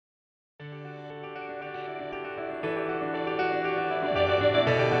Hello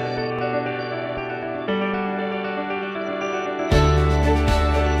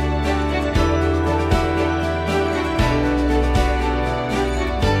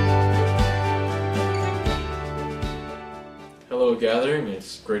Gathering,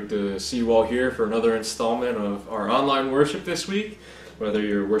 it's great to see you all here for another installment of our online worship this week. Whether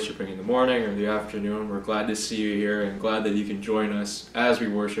you're worshiping in the morning or in the afternoon, we're glad to see you here and glad that you can join us as we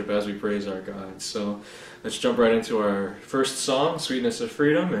worship, as we praise our God. So let's jump right into our first song, Sweetness of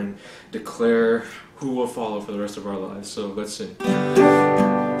Freedom, and declare who will follow for the rest of our lives. So let's sing.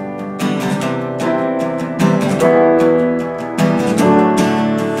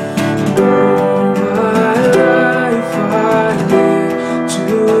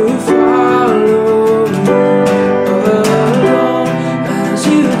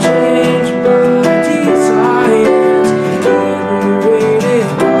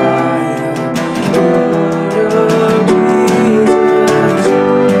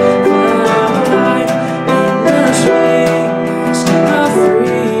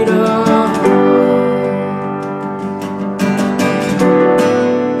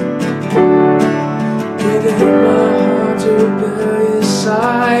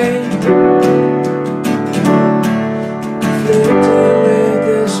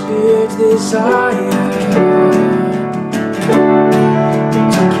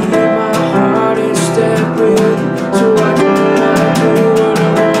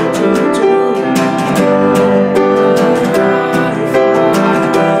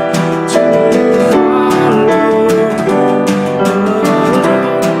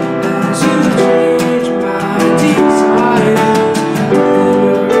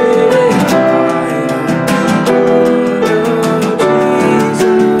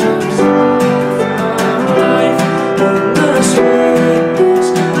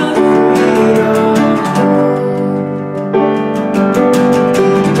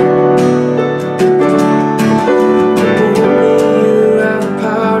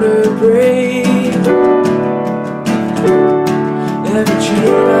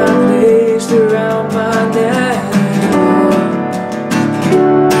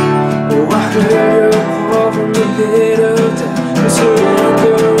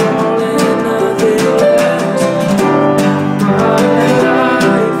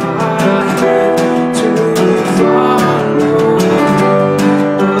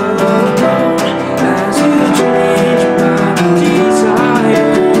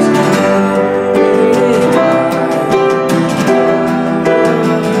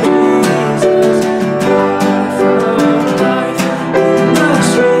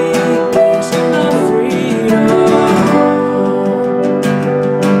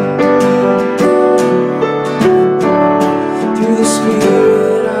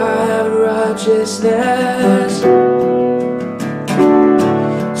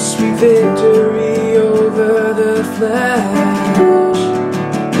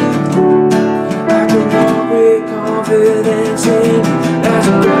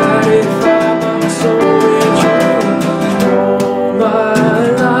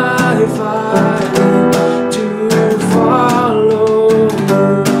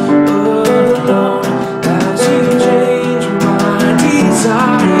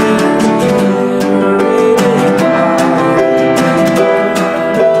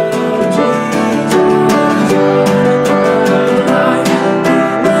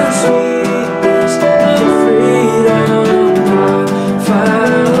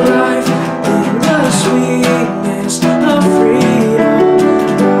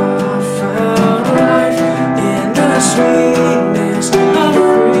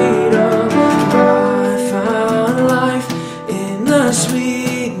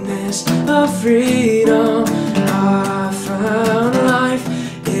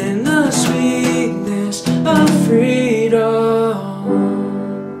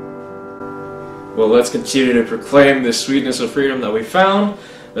 Well, let's continue to proclaim this sweetness of freedom that we found.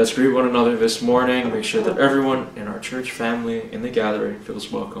 Let's greet one another this morning. Make sure that everyone in our church family in the gathering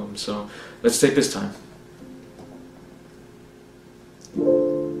feels welcome. So let's take this time.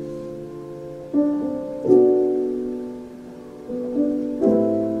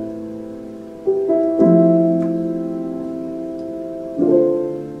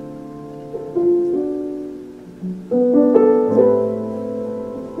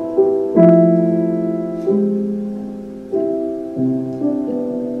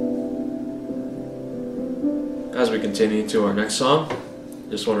 As we continue to our next song, I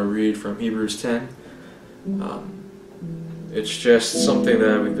just want to read from Hebrews 10. It's just something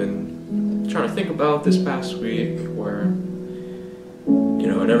that we've been trying to think about this past week, where,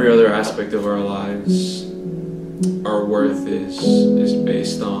 in every other aspect of our lives, our worth is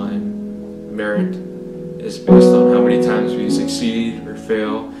based on merit, is based on how many times we succeed or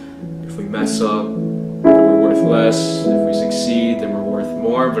fail. If we mess up, then we're worth less. If we succeed, then we're worth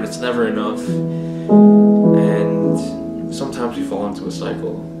more, but it's never enough. And sometimes we fall into a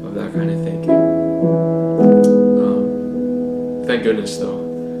cycle of that kind of thinking. Thank goodness,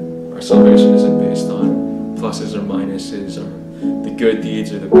 though, our salvation isn't based on pluses or minuses or the good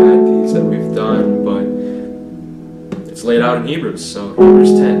deeds or the bad deeds that we've done, but it's laid out in Hebrews. So Hebrews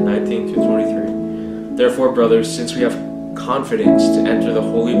 10:19-23. Therefore, brothers, since we have confidence to enter the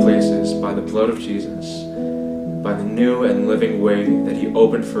holy places by the blood of Jesus, by the new and living way that he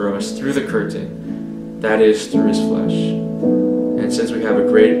opened for us through the curtain, that is, through his flesh. And since we have a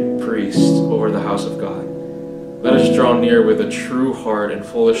great priest over the house of God, let us draw near with a true heart and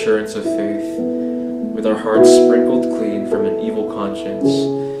full assurance of faith, with our hearts sprinkled clean from an evil conscience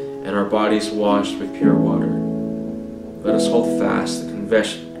and our bodies washed with pure water. Let us hold fast the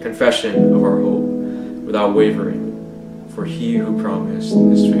confession of our hope without wavering, for he who promised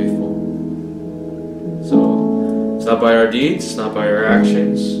is faithful. So, it's not by our deeds, it's not by our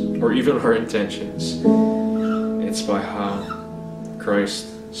actions, or even our intentions. It's by how Christ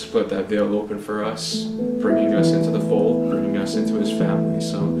split that veil open for us, bringing us into the fold, bringing us into his family.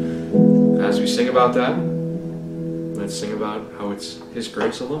 So, as we sing about that, let's sing about how it's his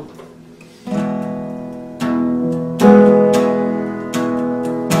grace alone.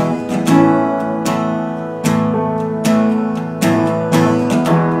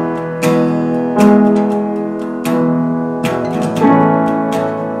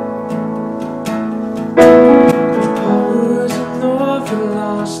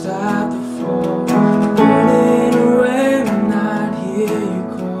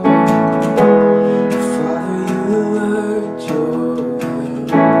 Father, you worked your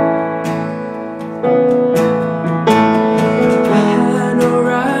will.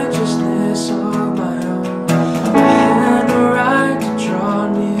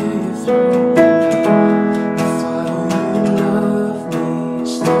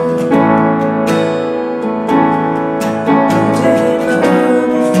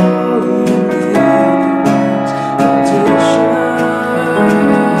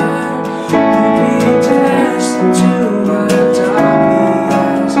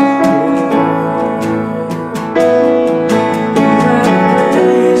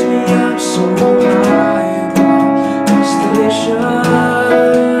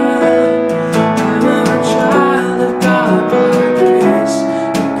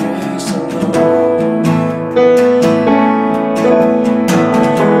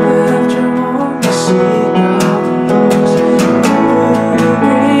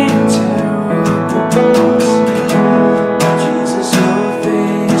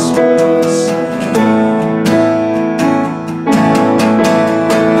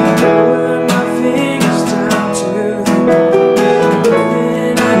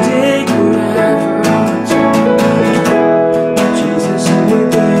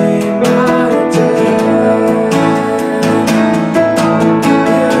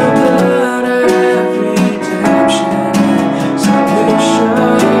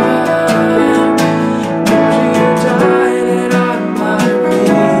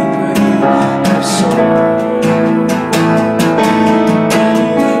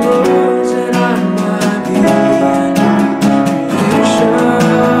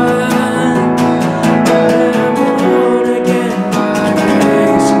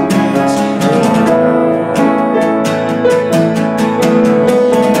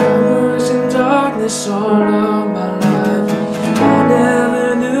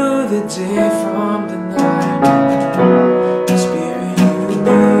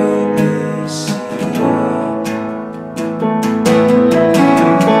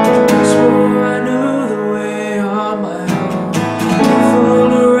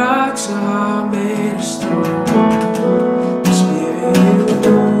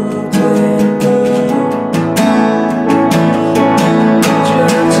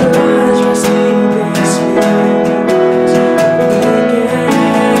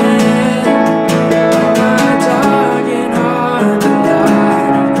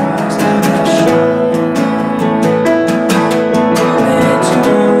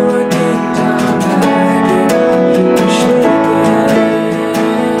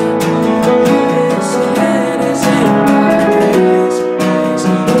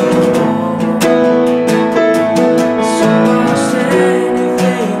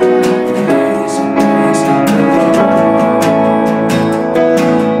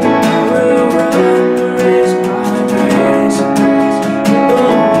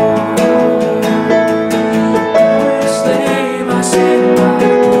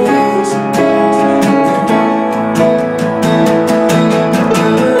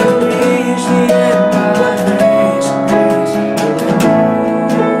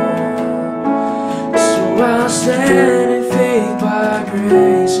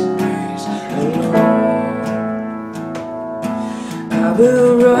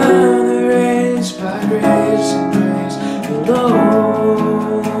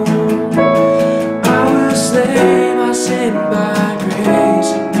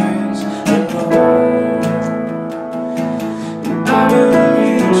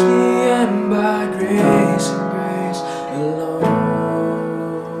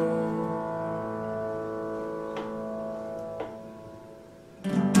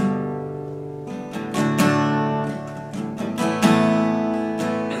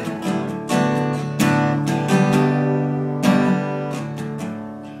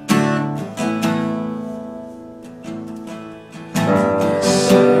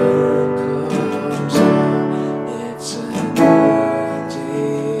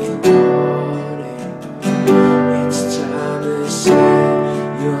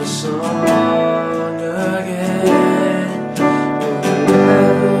 song again. Will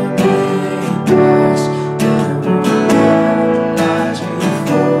never be past, and whatever lies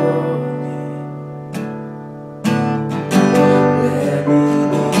before me. Let me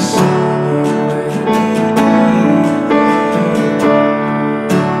be singing when the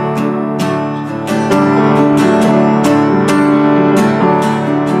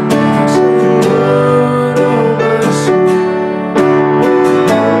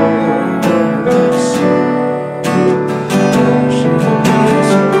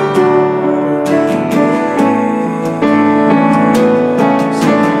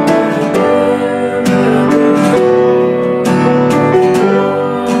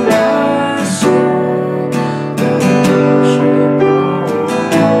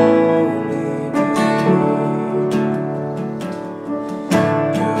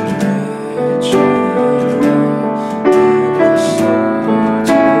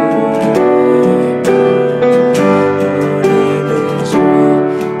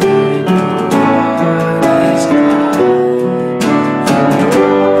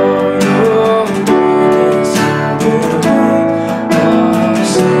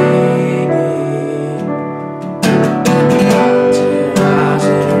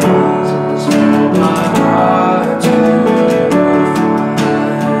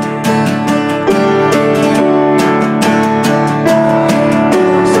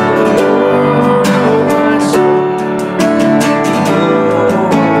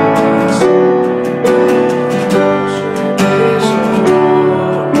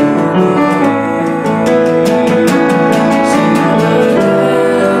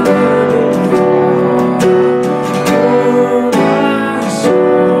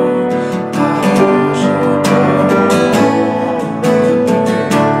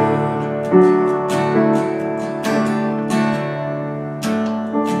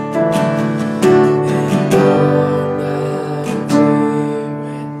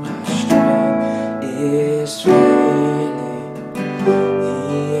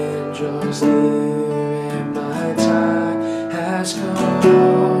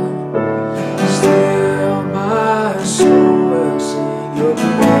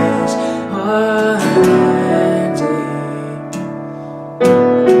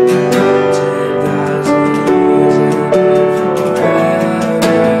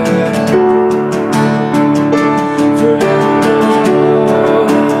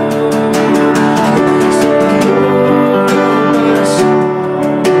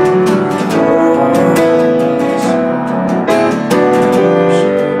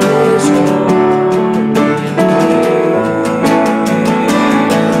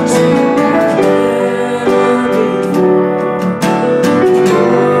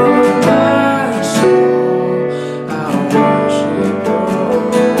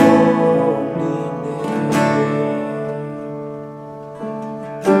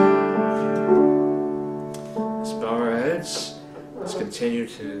continue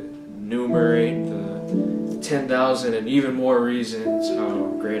to enumerate the 10,000 and even more reasons how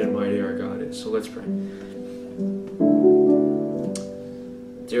great and mighty our God is. So let's pray.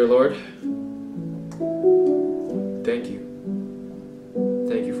 Dear Lord, thank you.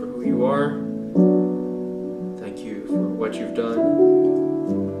 Thank you for who you are. Thank you for what you've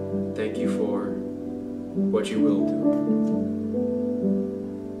done. Thank you for what you will do.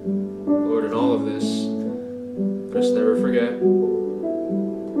 Lord, in all of this, let us never forget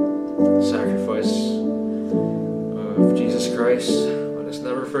the sacrifice of Jesus Christ. Let us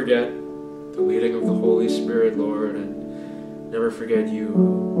never forget the leading of the Holy Spirit, Lord, and never forget you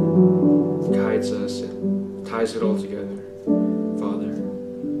who guides us and ties it all together, Father.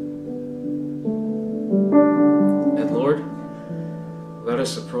 And Lord, let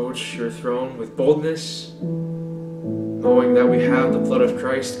us approach your throne with boldness, knowing that we have the blood of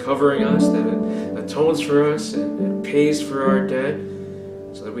Christ covering us, that it atones for us and pays for our debt,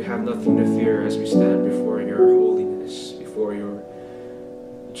 so that we have nothing to fear as we stand before your holiness, before your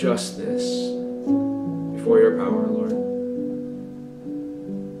justness, before your power, Lord.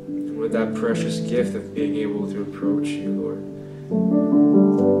 And with that precious gift of being able to approach you, Lord,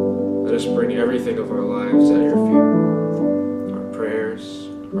 let us bring everything of our lives at your feet. Our prayers,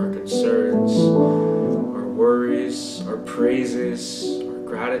 our concerns, our worries, our praises, our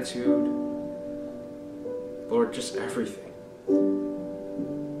gratitude. Lord, just everything.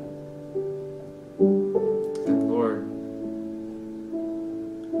 And Lord,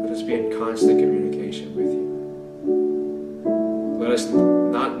 let us be in constant communication with you. Let us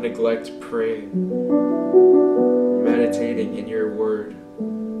not neglect praying, meditating in your word,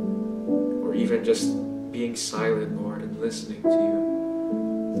 or even just being silent, Lord, and listening to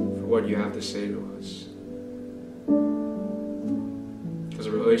you. what you have to say to us. Because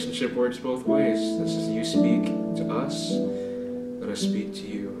a relationship works both ways. This is you speak to us, let us speak to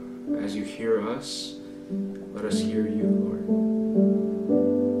you. As you hear us, let us hear you, Lord.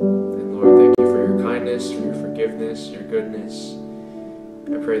 And Lord, thank you for your kindness, for your forgiveness, your goodness.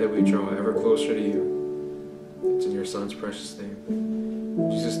 I pray that we draw ever closer to you. It's in your Son's precious name.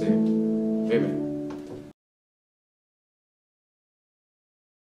 In Jesus' name, amen.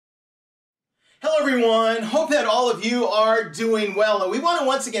 Hello everyone, hope that all of you are doing well, and we want to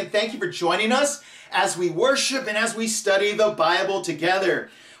once again thank you for joining us as we worship and as we study the Bible together.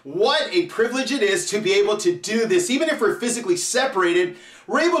 What a privilege it is to be able to do this. Even if we're physically separated,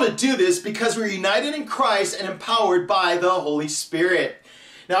 we're able to do this because we're united in Christ and empowered by the Holy Spirit.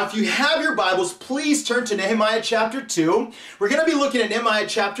 Now, if you have your Bibles, please turn to Nehemiah chapter 2. We're going to be looking at Nehemiah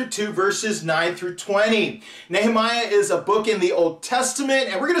chapter 2, verses 9 through 20. Nehemiah is a book in the Old Testament,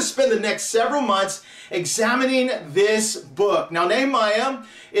 and we're going to spend the next several months examining this book. Now, Nehemiah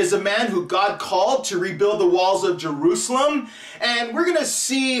is a man who God called to rebuild the walls of Jerusalem, and we're going to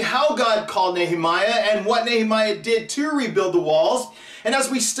see how God called Nehemiah and what Nehemiah did to rebuild the walls. And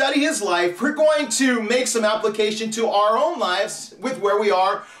as we study his life, we're going to make some application to our own lives with where we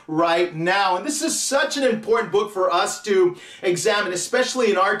are right now. And this is such an important book for us to examine,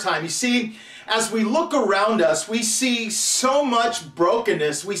 especially in our time. You see, as we look around us, we see so much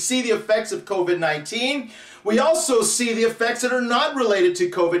brokenness. We see the effects of COVID-19. We also see the effects that are not related to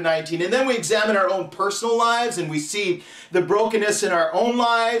COVID-19. And then we examine our own personal lives and we see the brokenness in our own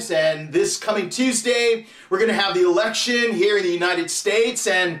lives. And this coming Tuesday, we're going to have the election here in the United States.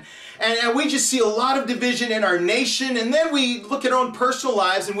 And we just see a lot of division in our nation. And then we look at our own personal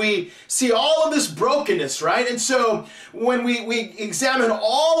lives and we see all of this brokenness, right? And so when we examine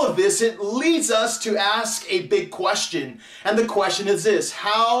all of this, it leads us to ask a big question. And the question is this: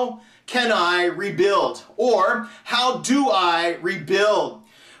 how can I rebuild? Or how do I rebuild?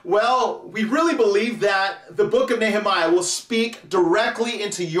 Well, we really believe that the book of Nehemiah will speak directly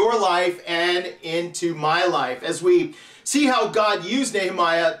into your life and into my life as we see how God used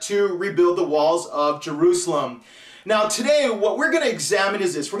Nehemiah to rebuild the walls of Jerusalem. Now today, what we're going to examine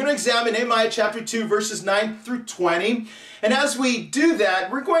is this. We're going to examine Nehemiah chapter 2, verses 9 through 20. And as we do that,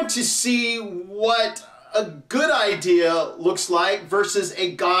 we're going to see what a good idea looks like versus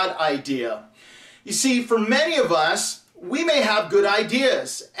a God idea. You see, for many of us, we may have good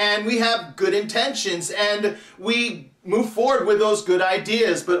ideas and we have good intentions and we move forward with those good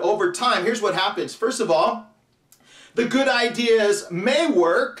ideas. But over time, here's what happens. First of all, the good ideas may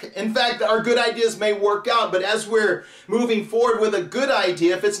work. In fact, our good ideas may work out. But as we're moving forward with a good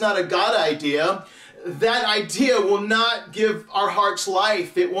idea, if it's not a God idea, that idea will not give our hearts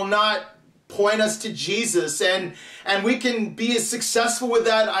life. It will not point us to Jesus, and we can be as successful with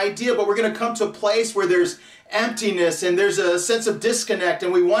that idea, but we're going to come to a place where there's emptiness and there's a sense of disconnect,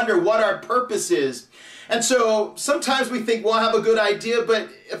 and we wonder what our purpose is. And so sometimes we think, well, I have a good idea, but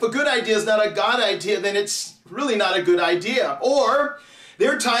if a good idea is not a God idea, then it's really not a good idea. Or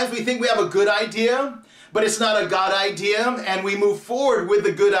there are times we think we have a good idea, but it's not a God idea, and we move forward with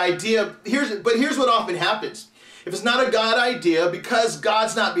the good idea. But here's what often happens. If it's not a God idea, because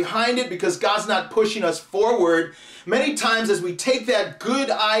God's not behind it, because God's not pushing us forward, many times as we take that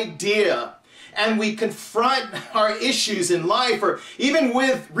good idea and we confront our issues in life, or even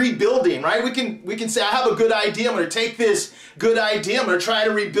with rebuilding, right? We can say, I have a good idea. I'm going to take this good idea. I'm going to try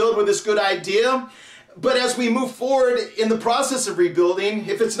to rebuild with this good idea. But as we move forward in the process of rebuilding,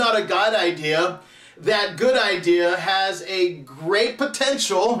 if it's not a God idea, that good idea has a great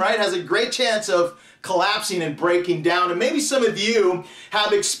potential, right? Has a great chance of collapsing and breaking down. And maybe some of you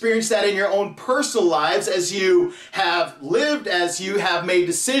have experienced that in your own personal lives as you have lived, as you have made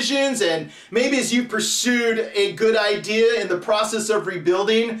decisions, and maybe as you pursued a good idea in the process of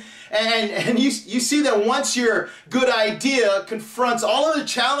rebuilding. And you see that once your good idea confronts all of the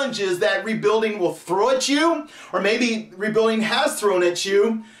challenges that rebuilding will throw at you, or maybe rebuilding has thrown at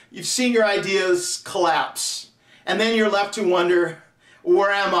you, you've seen your ideas collapse. And then you're left to wonder,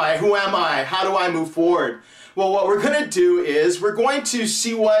 where am I? Who am I? How do I move forward? Well, what we're going to do is we're going to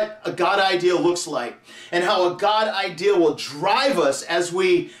see what a God idea looks like and how a God idea will drive us as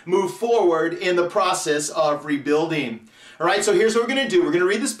we move forward in the process of rebuilding. All right, so here's what we're going to do. We're going to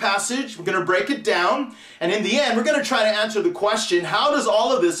read this passage, we're going to break it down, and in the end, we're going to try to answer the question, how does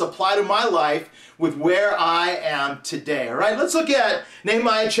all of this apply to my life with where I am today? All right, let's look at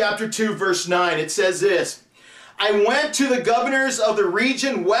Nehemiah chapter 2, verse 9. It says this: I went to the governors of the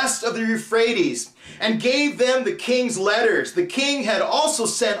region west of the Euphrates and gave them the king's letters. The king had also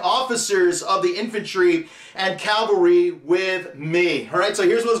sent officers of the infantry and cavalry with me. All right, so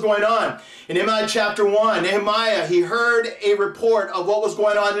here's what's going on. In Nehemiah chapter 1, Nehemiah, he heard a report of what was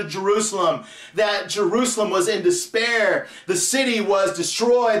going on in Jerusalem, that Jerusalem was in despair. The city was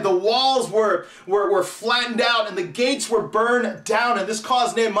destroyed. The walls were flattened out, and the gates were burned down. And this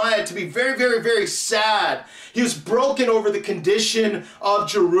caused Nehemiah to be very, very, very sad. He was broken over the condition of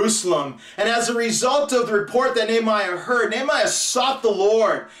Jerusalem. And as a result of the report that Nehemiah heard, Nehemiah sought the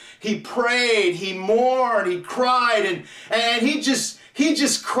Lord. He prayed, he mourned, he cried, and he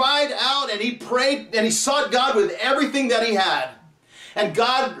just cried out, and he prayed, and he sought God with everything that he had. And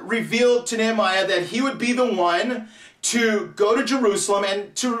God revealed to Nehemiah that he would be the one to go to Jerusalem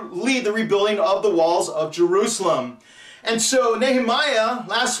and to lead the rebuilding of the walls of Jerusalem. And so Nehemiah,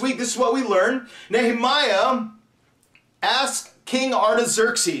 last week, this is what we learned. Nehemiah asked King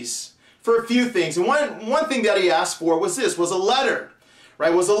Artaxerxes for a few things. And one thing that he asked for was this, was a letter.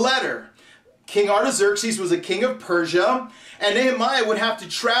 Right, was a letter. King Artaxerxes was a king of Persia, and Nehemiah would have to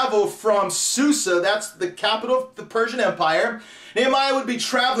travel from Susa, that's the capital of the Persian Empire. Nehemiah would be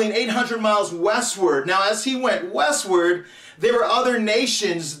traveling 800 miles westward. Now, as he went westward, there were other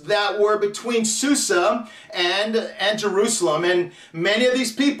nations that were between Susa and Jerusalem, and many of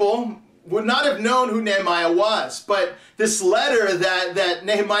these people would not have known who Nehemiah was. But this letter that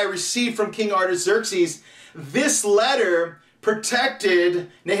Nehemiah received from King Artaxerxes, this letter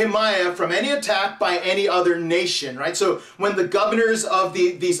protected Nehemiah from any attack by any other nation, right? So when the governors of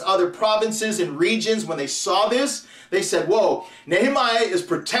these other provinces and regions, when they saw this, they said, whoa, Nehemiah is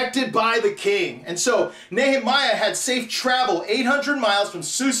protected by the king. And so Nehemiah had safe travel 800 miles from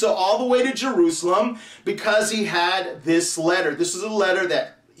Susa all the way to Jerusalem because he had this letter. This is a letter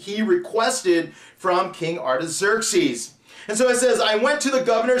that he requested from King Artaxerxes. And so it says, I went to the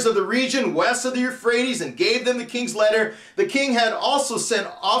governors of the region west of the Euphrates and gave them the king's letter. The king had also sent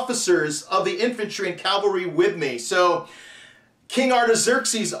officers of the infantry and cavalry with me. So King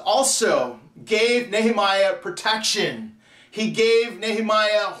Artaxerxes also gave Nehemiah protection. He gave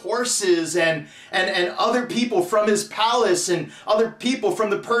Nehemiah horses and other people from his palace and other people from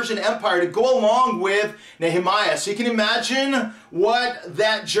the Persian Empire to go along with Nehemiah. So you can imagine what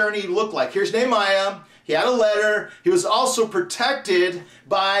that journey looked like. Here's Nehemiah. He had a letter. He was also protected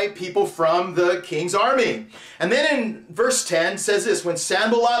by people from the king's army. And then in verse 10 says this, when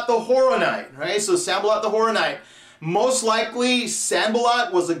Sanballat the Horonite, right? So Sanballat the Horonite, most likely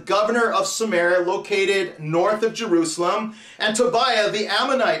Sanballat was a governor of Samaria located north of Jerusalem, and Tobiah the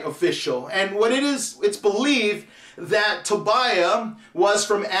Ammonite official. And what it is, it's believed that Tobiah was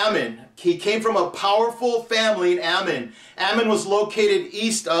from Ammon. He came from a powerful family in Ammon. Ammon was located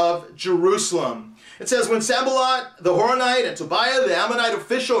east of Jerusalem. It says, when Sanballat the Horonite and Tobiah the Ammonite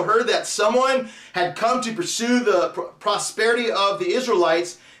official heard that someone had come to pursue the prosperity of the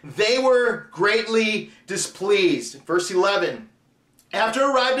Israelites, they were greatly displeased. Verse 11, after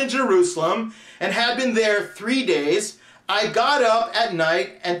arriving in Jerusalem and had been there 3 days, I got up at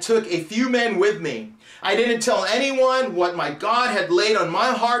night and took a few men with me. I didn't tell anyone what my God had laid on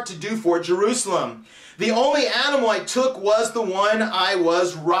my heart to do for Jerusalem. The only animal I took was the one I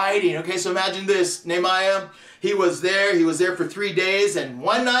was riding. Okay, so imagine this. Nehemiah, he was there for 3 days, and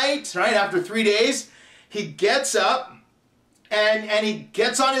one night, right after 3 days, he gets up and he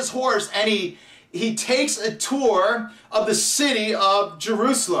gets on his horse and he takes a tour of the city of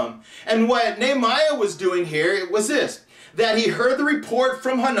Jerusalem. And what Nehemiah was doing here was this, that he heard the report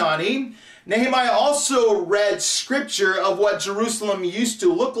from Hanani. Nehemiah also read scripture of what Jerusalem used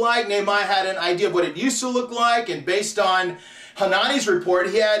to look like. Nehemiah had an idea of what it used to look like, and based on Hanani's report,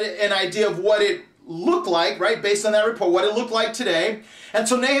 he had an idea of what it looked like, right? Based on that report, what it looked like today. And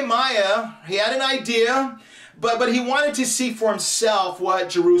so Nehemiah, he had an idea, but he wanted to see for himself what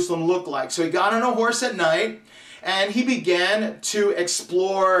Jerusalem looked like. So he got on a horse at night, and he began to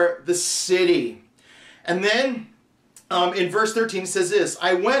explore the city. And then in verse 13 it says this,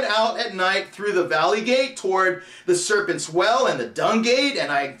 I went out at night through the valley gate toward the serpent's well and the dung gate,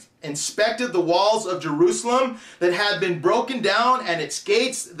 and I inspected the walls of Jerusalem that had been broken down and its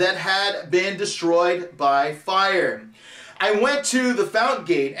gates that had been destroyed by fire. I went to the fountain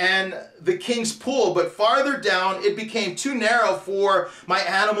gate and the king's pool, but farther down it became too narrow for my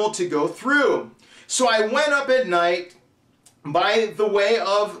animal to go through. So I went up at night by the way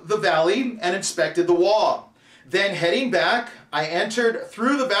of the valley and inspected the wall. Then heading back, I entered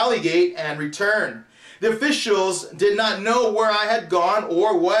through the valley gate and returned. The officials did not know where I had gone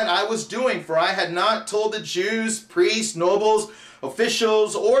or what I was doing, for I had not told the Jews, priests, nobles,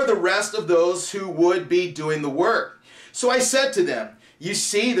 officials, or the rest of those who would be doing the work. So I said to them, You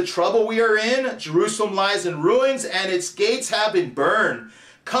see the trouble we are in. Jerusalem lies in ruins, and its gates have been burned.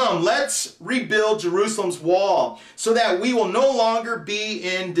 Come, let's rebuild Jerusalem's wall, so that we will no longer be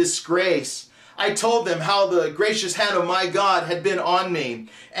in disgrace. I told them how the gracious hand of my God had been on me,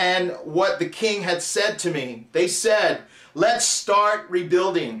 and what the king had said to me. They said, let's start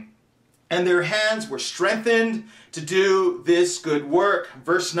rebuilding. And their hands were strengthened to do this good work.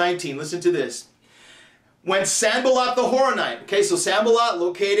 Verse 19, listen to this. When Sanballat the Horonite, okay, so Sanballat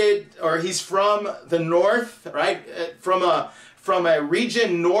located, or he's from the north, right, from a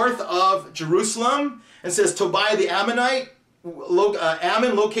region north of Jerusalem, and says Tobiah the Ammonite,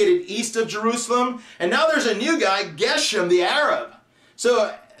 Ammon located east of Jerusalem, and now there's a new guy, Geshem the Arab.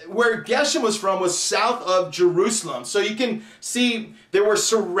 So where Geshem was from was south of Jerusalem. So you can see there were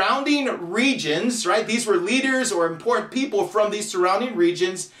surrounding regions, right? These were leaders or important people from these surrounding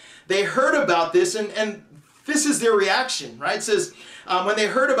regions. They heard about this, and this is their reaction, right? It says, when they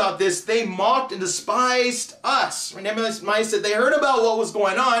heard about this, they mocked and despised us. Nehemiah said they heard about what was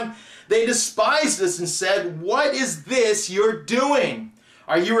going on. They despised us and said, what is this you're doing?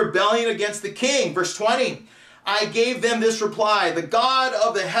 Are you rebelling against the king? Verse 20. I gave them this reply, the God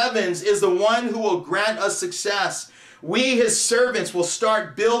of the heavens is the one who will grant us success. We, his servants, will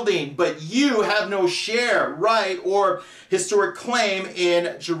start building, but you have no share, right, or historic claim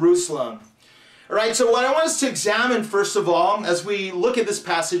in Jerusalem. All right, so what I want us to examine, first of all, as we look at this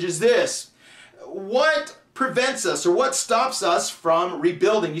passage is this. What prevents us, or what stops us from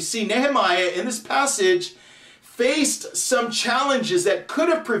rebuilding? You see, Nehemiah, in this passage, faced some challenges that could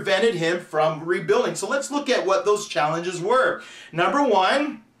have prevented him from rebuilding. So let's look at what those challenges were. Number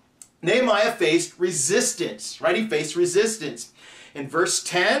one, Nehemiah faced resistance, right? He faced resistance. In verse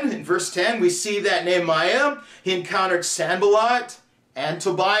 10, we see that Nehemiah, he encountered Sanballat and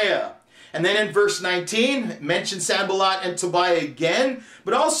Tobiah. And then in verse 19, mentions Sanballat and Tobiah again,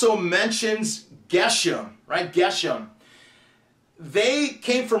 but also mentions Geshem, right? Geshem. They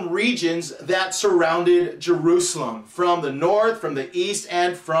came from regions that surrounded Jerusalem, from the north, from the east,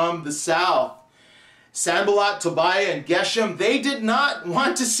 and from the south. Sanballat, Tobiah, and Geshem, they did not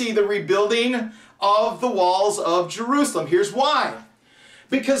want to see the rebuilding of the walls of Jerusalem. Here's why.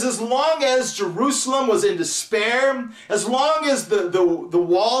 Because as long as Jerusalem was in despair, as long as the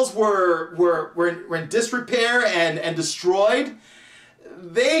walls were in disrepair and destroyed,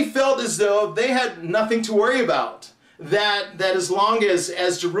 they felt as though they had nothing to worry about. That as long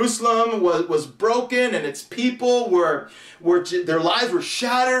as Jerusalem was broken and its people their lives were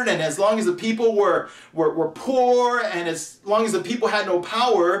shattered, and as long as the people were poor, and as long as the people had no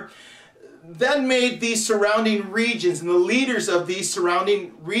power, that made these surrounding regions and the leaders of these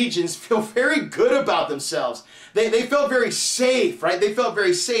surrounding regions feel very good about themselves. They felt very safe, right? They felt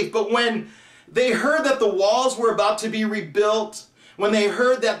very safe. But when they heard that the walls were about to be rebuilt, when they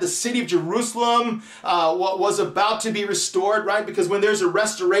heard that the city of Jerusalem was about to be restored, right? Because when there's a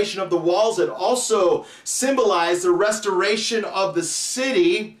restoration of the walls, it also symbolized the restoration of the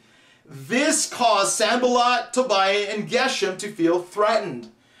city. This caused Sanballat, Tobiah, and Geshem to feel threatened.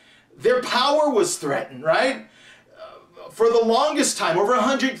 Their power was threatened, right? For the longest time,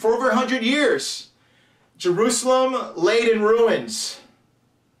 for over 100 years, Jerusalem laid in ruins,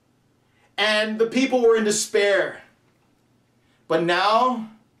 and the people were in despair. But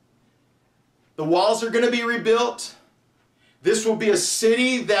now, the walls are going to be rebuilt. This will be a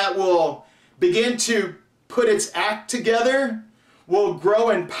city that will begin to put its act together, will grow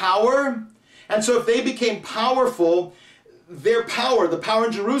in power. And so if they became powerful, their power, the power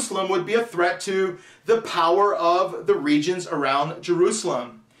in Jerusalem, would be a threat to the power of the regions around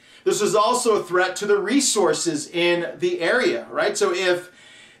Jerusalem. This was also a threat to the resources in the area, right? So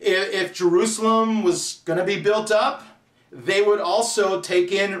if Jerusalem was going to be built up, they would also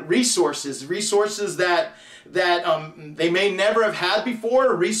take in resources that they may never have had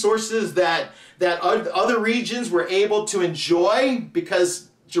before, resources that other regions were able to enjoy because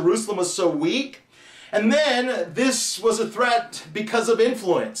Jerusalem was so weak. And then this was a threat because of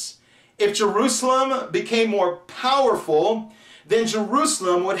influence. If Jerusalem became more powerful, then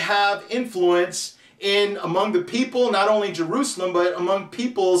Jerusalem would have influence among the people, not only Jerusalem, but among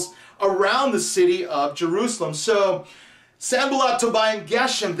peoples around the city of Jerusalem. So Sanballat, Tobiah, and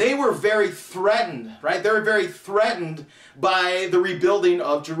Geshem, they were very threatened, right? They were very threatened by the rebuilding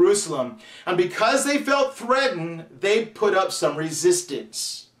of Jerusalem. And because they felt threatened, they put up some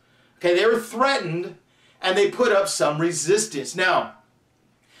resistance. Okay, they were threatened, and they put up some resistance. Now,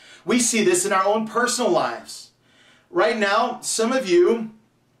 we see this in our own personal lives. Right now, some of you,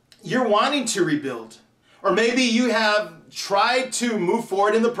 you're wanting to rebuild. Or maybe you have tried to move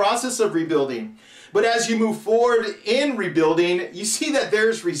forward in the process of rebuilding. But as you move forward in rebuilding, you see that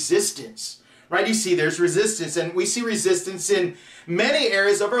there's resistance, right? You see there's resistance, and we see resistance in many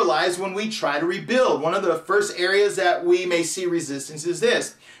areas of our lives when we try to rebuild. One of the first areas that we may see resistance is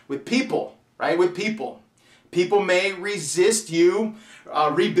this, with people, right? With people. People may resist you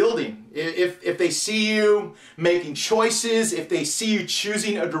rebuilding. If they see you making choices, if they see you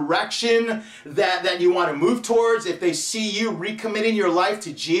choosing a direction that you want to move towards, if they see you recommitting your life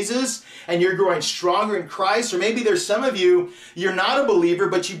to Jesus and you're growing stronger in Christ, or maybe there's some of you, you're not a believer,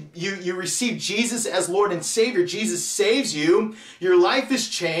 but you receive Jesus as Lord and Savior. Jesus saves you. Your life is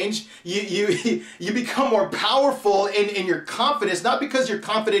changed. You become more powerful in your confidence, not because you're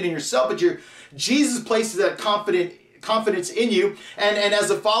confident in yourself, but Jesus places that confidence in you, and as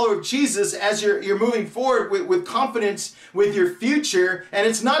a follower of Jesus, as you're moving forward with confidence with your future, and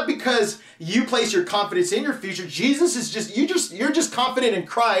it's not because you place your confidence in your future. Jesus is you're just confident in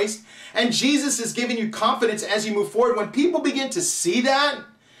Christ, and Jesus is giving you confidence as you move forward. When people begin to see that,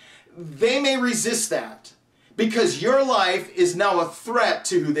 they may resist that because your life is now a threat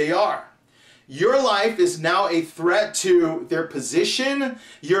to who they are. Your life is now a threat to their position.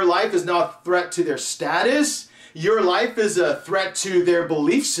 Your life is now a threat to their status. Your life is a threat to their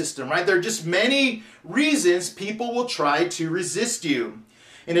belief system, right? There are just many reasons people will try to resist you.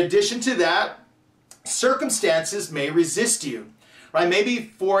 In addition to that, circumstances may resist you, right?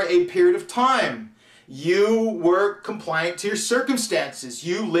 Maybe for a period of time, you were compliant to your circumstances.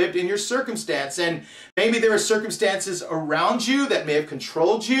 You lived in your circumstance, and maybe there are circumstances around you that may have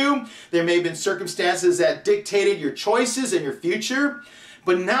controlled you. There may have been circumstances that dictated your choices and your future.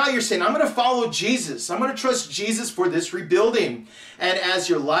 But now you're saying, I'm going to follow Jesus. I'm going to trust Jesus for this rebuilding. And as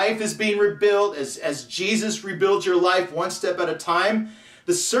your life is being rebuilt, as Jesus rebuilds your life one step at a time,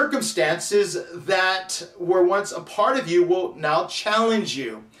 the circumstances that were once a part of you will now challenge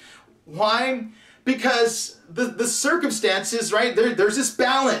you. Why? Because the circumstances, right, there's this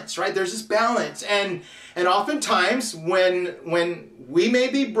balance, right? There's this balance. And oftentimes when we may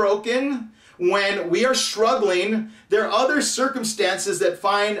be broken, when we are struggling, there are other circumstances that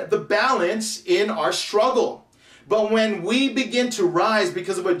find the balance in our struggle. But when we begin to rise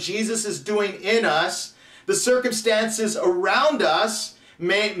because of what Jesus is doing in us, the circumstances around us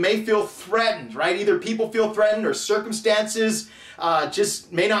may feel threatened, right? Either people feel threatened or circumstances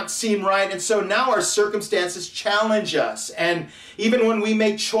just may not seem right. And so now our circumstances challenge us. And even when we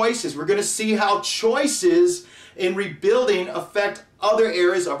make choices, we're going to see how choices in rebuilding affect other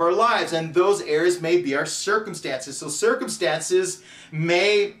areas of our lives. And those areas may be our circumstances. So circumstances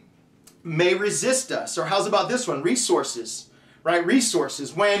may resist us. Or how's about this one? Resources, right?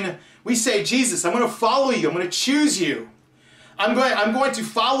 Resources. When we say, Jesus, I'm going to follow you. I'm going to choose you. I'm going to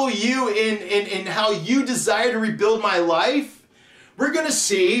follow you in how you desire to rebuild my life. We're going to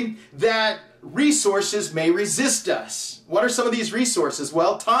see that resources may resist us. What are some of these resources?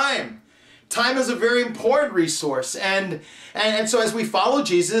 Well, time. Time is a very important resource. And so as we follow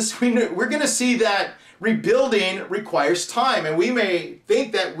Jesus, we're going to see that rebuilding requires time. And we may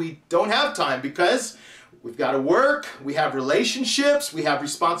think that we don't have time because we've got to work, we have relationships, we have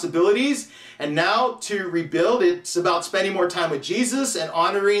responsibilities. And now to rebuild, it's about spending more time with Jesus and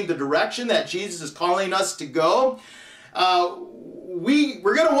honoring the direction that Jesus is calling us to go.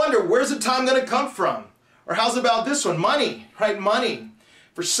 We're going to wonder, where's the time going to come from? Or how's about this one? Money, right? Money.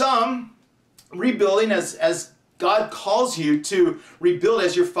 For some, rebuilding as God calls you to rebuild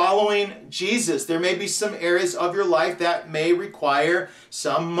as you're following Jesus, there may be some areas of your life that may require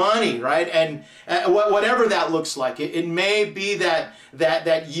some money, right? And whatever that looks like, it may be that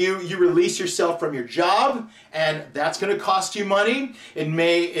you release yourself from your job, and that's going to cost you money. You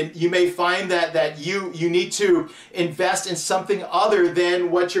may find that you need to invest in something other than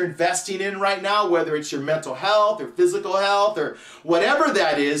what you're investing in right now, whether it's your mental health or physical health or whatever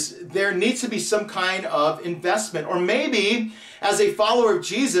that is. There needs to be some kind of investment. Or maybe as a follower of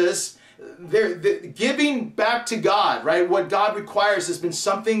Jesus, giving back to God, right? What God requires has been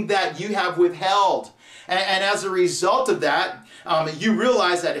something that you have withheld. And as a result of that, you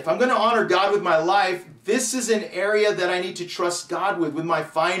realize that if I'm going to honor God with my life, this is an area that I need to trust God with my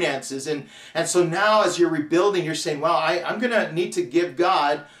finances. And so now as you're rebuilding, you're saying, well, I'm going to need to give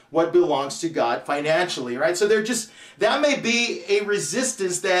God what belongs to God financially, right? So that may be a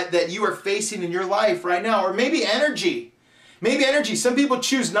resistance that you are facing in your life right now. Or maybe energy. Maybe energy. Some people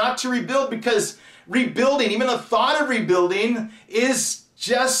choose not to rebuild because rebuilding, even the thought of rebuilding, is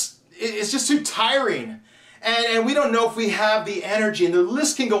just too tiring. And we don't know if we have the energy, and the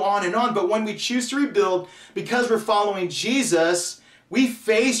list can go on, but when we choose to rebuild, because we're following Jesus, we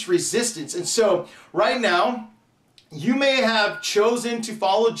face resistance. And so right now, you may have chosen to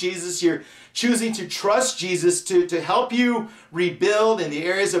follow Jesus. You're choosing to trust Jesus to help you rebuild in the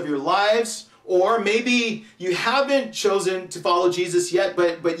areas of your lives. Or maybe you haven't chosen to follow Jesus yet,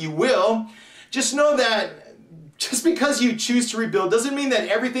 but you will. Just know that just because you choose to rebuild doesn't mean that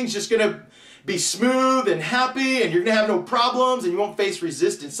everything's just going to be smooth and happy and you're going to have no problems and you won't face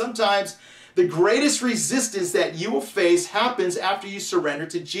resistance. Sometimes the greatest resistance that you will face happens after you surrender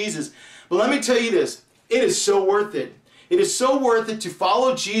to Jesus. But let me tell you this, it is so worth it. It is so worth it to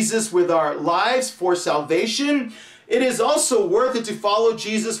follow Jesus with our lives for salvation. It is also worth it to follow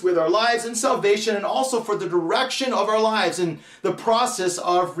Jesus with our lives in salvation and also for the direction of our lives and the process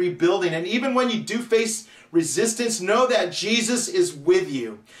of rebuilding. And even when you do face resistance, know that Jesus is with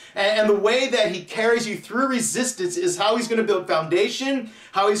you. And the way that he carries you through resistance is how he's going to build foundation,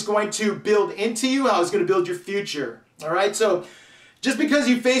 how he's going to build into you, how he's going to build your future. All right, so just because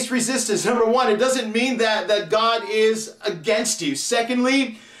you face resistance, number one, it doesn't mean that God is against you.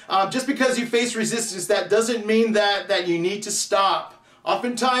 Secondly, just because you face resistance, that doesn't mean that you need to stop.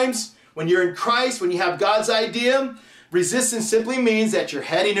 Oftentimes, when you're in Christ, when you have God's idea, resistance simply means that you're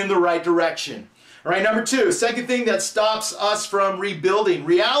heading in the right direction. All right, number two, second thing that stops us from rebuilding,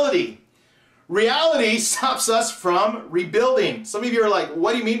 reality. Reality stops us from rebuilding. Some of you are like,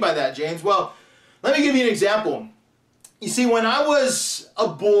 what do you mean by that, James? Well, let me give you an example. You see, when I was a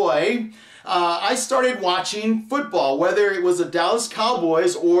boy, I started watching football, whether it was the Dallas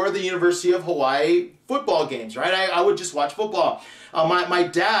Cowboys or the University of Hawaii football games, right? I would just watch football. My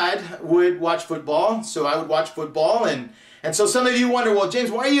dad would watch football, so I would watch football. And so some of you wonder, well, James,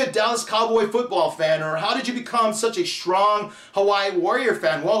 why are you a Dallas Cowboy football fan? Or how did you become such a strong Hawaii Warrior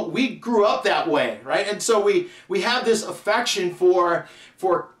fan? Well, we grew up that way, right? And so we have this affection for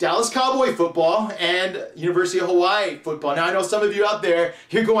Dallas Cowboy football and University of Hawaii football. Now, I know some of you out there,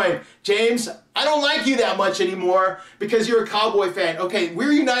 you're going, James, I don't like you that much anymore because you're a Cowboy fan. Okay,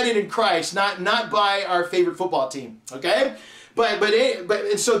 we're united in Christ, not by our favorite football team, okay?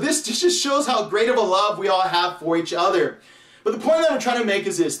 But so this just shows how great of a love we all have for each other. But the point that I'm trying to make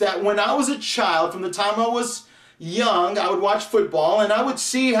is this, that when I was a child, from the time I was young, I would watch football and I would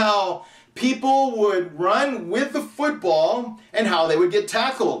see how people would run with the football and how they would get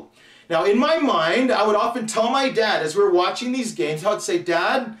tackled. Now, in my mind, I would often tell my dad as we were watching these games, I would say,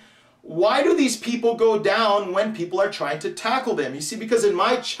 Dad, why do these people go down when people are trying to tackle them? You see, because in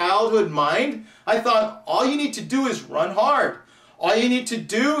my childhood mind, I thought all you need to do is run hard. All you need to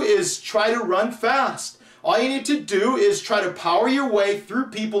do is try to run fast. All you need to do is try to power your way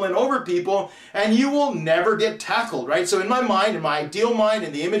through people and over people, and you will never get tackled, right? So in my mind, in my ideal mind,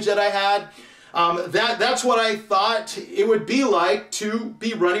 in the image that I had, that's what I thought it would be like to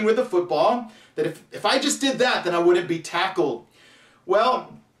be running with a football, that if I just did that, then I wouldn't be tackled.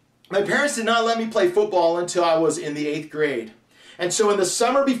 Well, my parents did not let me play football until I was in the 8th grade. And so in the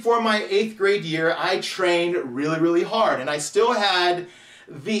summer before my 8th grade year, I trained really, really hard. And I still had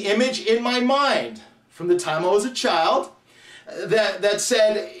the image in my mind from the time I was a child that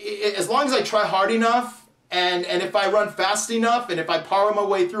said, as long as I try hard enough and if I run fast enough and if I power my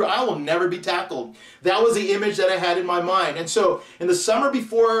way through, I will never be tackled. That was the image that I had in my mind. And so in the summer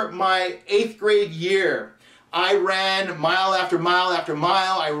before my 8th grade year, I ran mile after mile after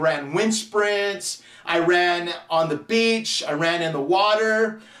mile. I ran wind sprints. I ran on the beach. I ran in the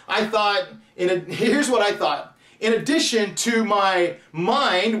water. I thought, here's what I thought. In addition to my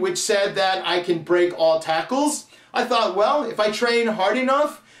mind, which said that I can break all tackles, I thought, well, if I train hard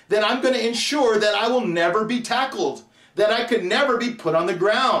enough, then I'm going to ensure that I will never be tackled, that I could never be put on the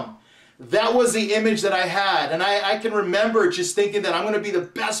ground. That was the image that I had. And I can remember just thinking that I'm going to be the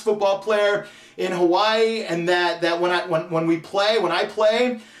best football player in Hawaii, and that when I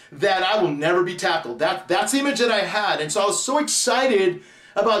play, that I will never be tackled. That's the image that I had. And so I was so excited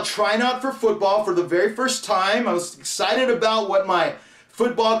about trying out for football for the very first time. I was excited about what my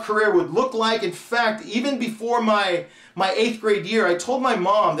football career would look like. In fact, even before my 8th grade year, I told my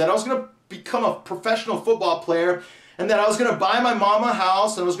mom that I was going to become a professional football player and that I was going to buy my mom a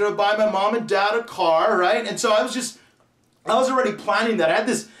house and I was going to buy my mom and dad a car, right? And so I was already planning that. I had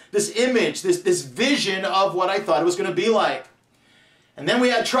this image, this vision of what I thought it was going to be like. And then we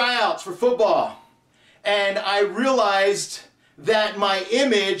had tryouts for football. And I realized that my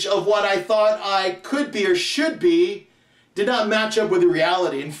image of what I thought I could be or should be did not match up with the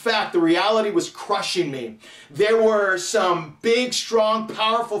reality. In fact, the reality was crushing me. There were some big, strong,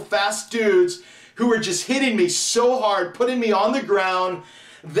 powerful, fast dudes who were just hitting me so hard, putting me on the ground,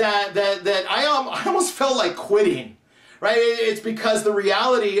 that I almost felt like quitting. Right? It's because the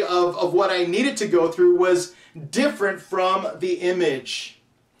reality of what I needed to go through was different from the image.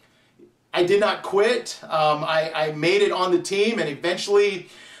 I did not quit. I made it on the team, and eventually,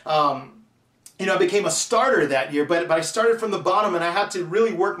 I became a starter that year. But I started from the bottom, and I had to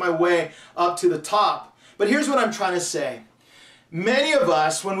really work my way up to the top. But here's what I'm trying to say. Many of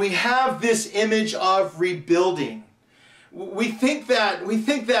us, when we have this image of rebuilding, we think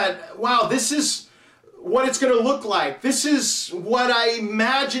that, wow, this is what it's going to look like. This is what I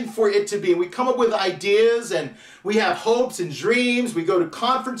imagine for it to be. We come up with ideas, and we have hopes and dreams. We go to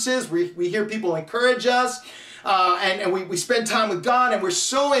conferences. We hear people encourage us. And we spend time with God, and we're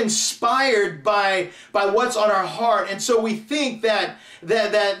so inspired by what's on our heart. And so we think that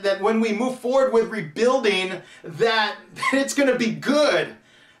when we move forward with rebuilding, that it's going to be good,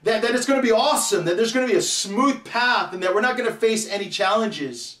 that it's going to be awesome, that there's going to be a smooth path, and that we're not going to face any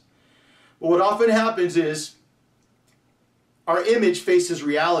challenges. But what often happens is our image faces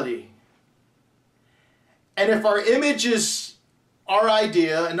reality. And if our image is our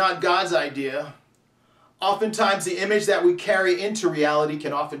idea and not God's idea, oftentimes the image that we carry into reality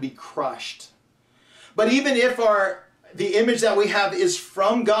can often be crushed. But even if the image that we have is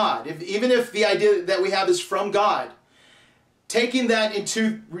from God, even if the idea that we have is from God, taking that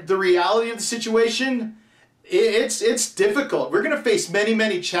into the reality of the situation, it's difficult. We're going to face many,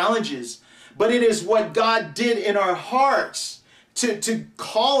 many challenges. But it is what God did in our hearts to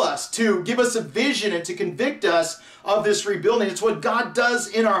call us, to give us a vision and to convict us of this rebuilding. It's what God does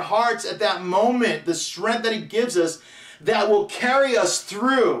in our hearts at that moment, the strength that He gives us, that will carry us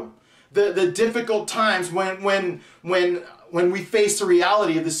through the difficult times when we face the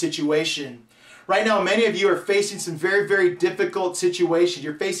reality of the situation. Right now, many of you are facing some very, very difficult situations.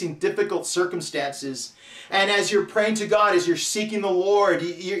 You're facing difficult circumstances. And as you're praying to God, as you're seeking the Lord,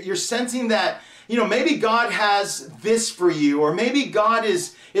 you're sensing that, maybe God has this for you, or maybe God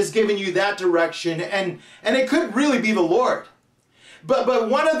is giving you that direction, and it could really be the Lord. But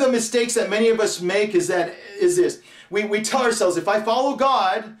one of the mistakes that many of us make is this. We tell ourselves, if I follow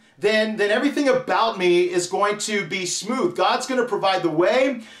God, then everything about me is going to be smooth. God's going to provide the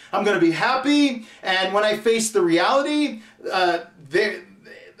way. I'm going to be happy. And when I face the reality,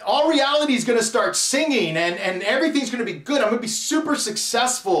 all reality is going to start singing, and everything's going to be good. I'm going to be super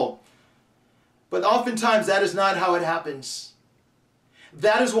successful. But oftentimes that is not how it happens.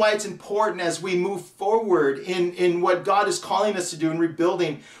 That is why it's important as we move forward in what God is calling us to do in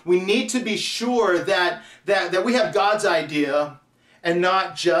rebuilding. We need to be sure that we have God's idea and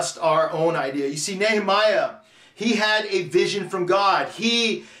not just our own idea. You see, Nehemiah, he had a vision from God.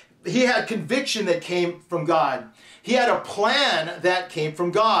 He had conviction that came from God. He had a plan that came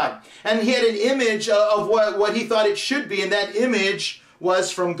from God. And he had an image of what he thought it should be, and that image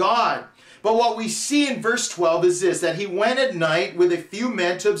was from God. But what we see in verse 12 is this, that he went at night with a few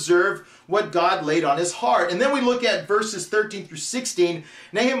men to observe what God laid on his heart. And then we look at verses 13 through 16.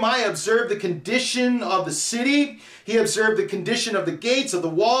 Nehemiah observed the condition of the city. He observed the condition of the gates, of the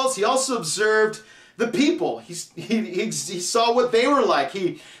walls. He also observed the people. He saw what they were like.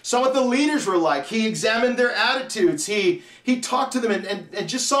 He saw what the leaders were like. He examined their attitudes. He talked to them and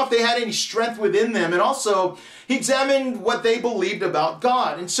just saw if they had any strength within them. And also, he examined what they believed about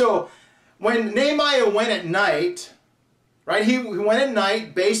God. And so, when Nehemiah went at night, right, he went at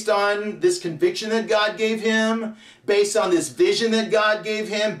night based on this conviction that God gave him, based on this vision that God gave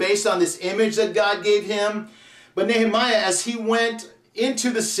him, based on this image that God gave him. But Nehemiah, as he went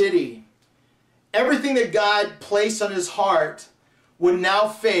into the city, everything that God placed on his heart would now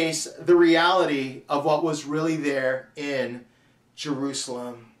face the reality of what was really there in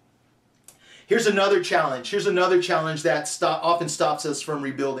Jerusalem. Here's another challenge. Here's another challenge that often stops us from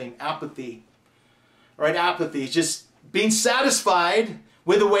rebuilding. Apathy. Right? Apathy. Just being satisfied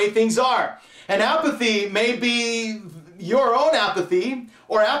with the way things are. And apathy may be your own apathy,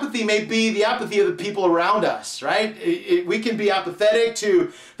 or apathy may be the apathy of the people around us. Right? We can be apathetic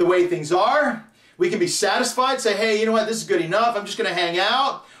to the way things are. We can be satisfied, say, hey, you know what, this is good enough. I'm just going to hang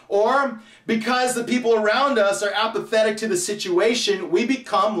out. Or because the people around us are apathetic to the situation, we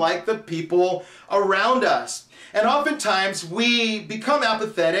become like the people around us. And oftentimes we become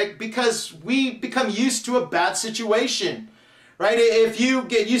apathetic because we become used to a bad situation. Right? If you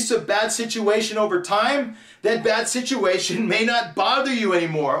get used to a bad situation over time, that bad situation may not bother you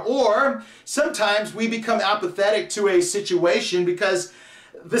anymore. Or sometimes we become apathetic to a situation because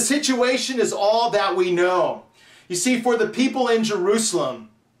the situation is all that we know. You see, for the people in Jerusalem,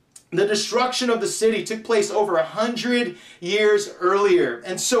 the destruction of the city took place over 100 years earlier.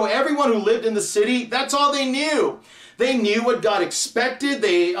 And so everyone who lived in the city, that's all they knew. They knew what God expected.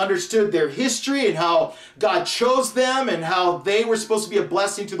 They understood their history and how God chose them and how they were supposed to be a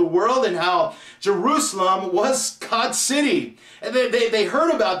blessing to the world and how Jerusalem was God's city. And they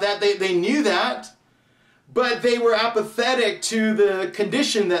heard about that. They knew that. But they were apathetic to the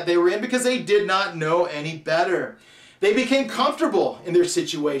condition that they were in because they did not know any better. They became comfortable in their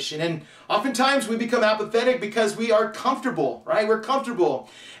situation. And oftentimes we become apathetic because we are comfortable, right? We're comfortable.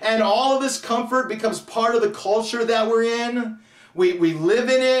 And all of this comfort becomes part of the culture that we're in. We live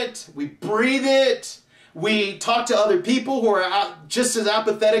in it. We breathe it. We talk to other people who are just as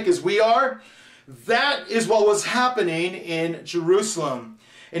apathetic as we are. That is what was happening in Jerusalem.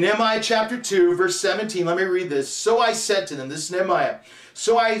 In Nehemiah chapter 2, verse 17, let me read this. So I said to them, this is Nehemiah.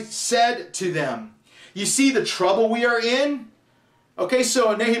 So I said to them, you see the trouble we are in? Okay,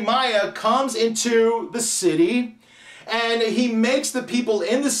 so Nehemiah comes into the city and he makes the people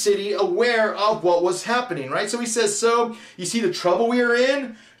in the city aware of what was happening, right? So he says, so you see the trouble we are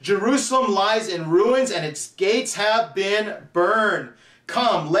in? Jerusalem lies in ruins and its gates have been burned.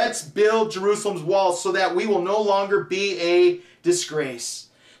 Come, let's build Jerusalem's walls so that we will no longer be a disgrace.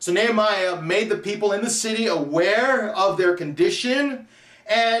 So Nehemiah made the people in the city aware of their condition.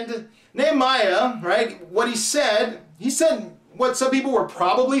 And Nehemiah, right, what he said what some people were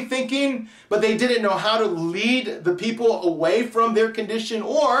probably thinking, but they didn't know how to lead the people away from their condition.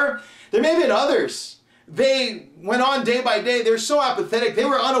 Or there may have been others. They went on day by day. They're so apathetic. They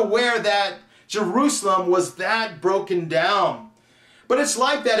were unaware that Jerusalem was that broken down. But it's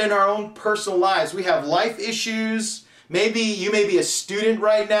like that in our own personal lives. We have life issues. Maybe you may be a student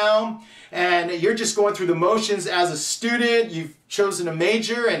right now and you're just going through the motions as a student. You've chosen a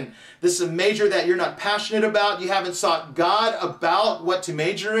major and this is a major that you're not passionate about. You haven't sought God about what to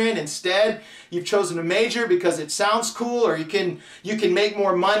major in. Instead, you've chosen a major because it sounds cool, or you can make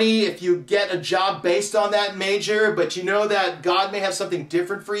more money if you get a job based on that major, but you know that God may have something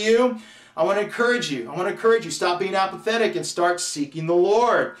different for you. I want to encourage you. Stop being apathetic and start seeking the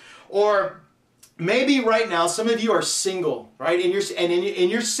Lord. Or maybe right now, some of you are single, right? In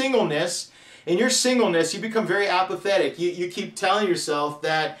your singleness, you become very apathetic. You keep telling yourself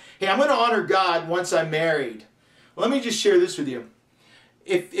that, hey, I'm going to honor God once I'm married. Well, let me just share this with you.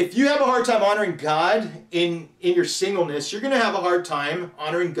 If you have a hard time honoring God in your singleness, you're going to have a hard time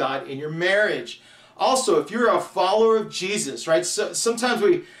honoring God in your marriage. Also, if you're a follower of Jesus, right? So, sometimes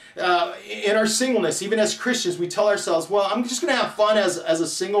we, in our singleness, even as Christians, we tell ourselves, well, I'm just going to have fun as a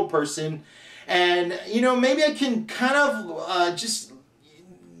single person. And, maybe I can kind of just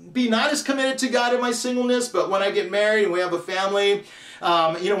be not as committed to God in my singleness, but when I get married and we have a family,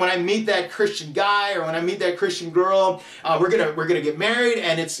 when I meet that Christian guy or when I meet that Christian girl, we're gonna get married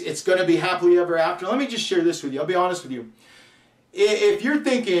and it's gonna be happily ever after. Let me just share this with you. I'll be honest with you. If you're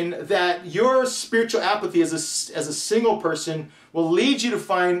thinking that your spiritual apathy as a single person will lead you to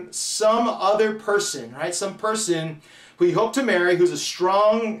find some other person, right? Some person who you hope to marry, who's a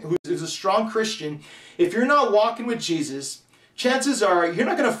strong Christian. If you're not walking with Jesus, chances are you're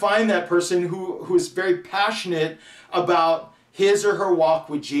not going to find that person who is very passionate about his or her walk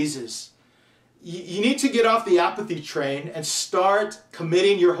with Jesus. You need to get off the apathy train and start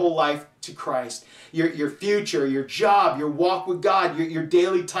committing your whole life to Christ. Your future, your job, your walk with God, your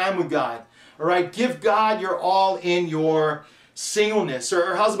daily time with God. All right, give God your all in your singleness.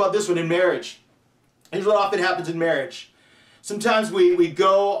 Or how's about this one in marriage? Here's what often happens in marriage. Sometimes we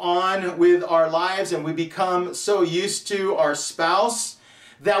go on with our lives and we become so used to our spouse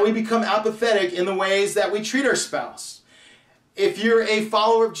that we become apathetic in the ways that we treat our spouse. If you're a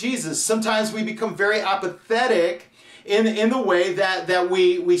follower of Jesus, sometimes we become very apathetic in the way that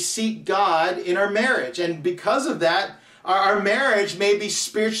we seek God in our marriage. And because of that, our marriage may be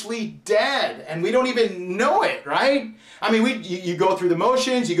spiritually dead and we don't even know it, right? I mean, you go through the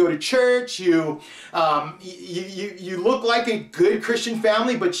motions, you go to church, you look like a good Christian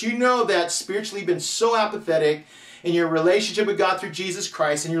family, but you know that spiritually you've been so apathetic in your relationship with God through Jesus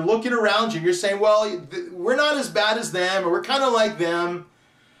Christ, and you're looking around you and you're saying, well, we're not as bad as them, or we're kind of like them.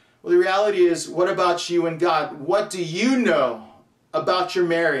 Well, the reality is, what about you and God? What do you know about your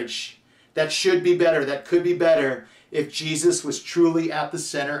marriage that should be better, that could be better, if Jesus was truly at the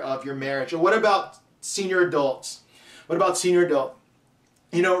center of your marriage? Or what about senior adults? What about senior adult?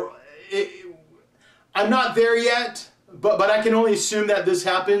 I'm not there yet, but I can only assume that this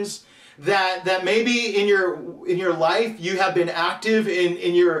happens. That maybe in your life you have been active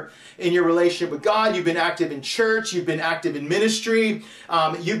in your relationship with God. You've been active in church. You've been active in ministry.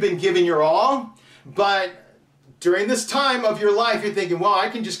 You've been giving your all. But during this time of your life, you're thinking, well, I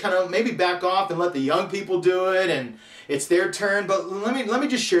can just kind of maybe back off and let the young people do it, and it's their turn. But let me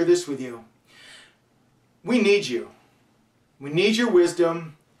just share this with you. We need you. We need your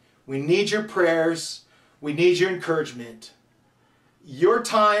wisdom. We need your prayers. We need your encouragement. Your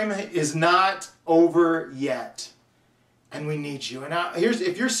time is not over yet. And we need you. And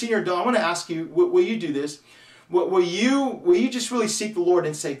if you're a senior adult, I want to ask you, will you do this? Will you just really seek the Lord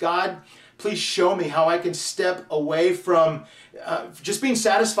and say, God, please show me how I can step away from just being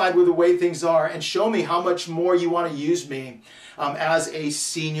satisfied with the way things are, and show me how much more you want to use me as a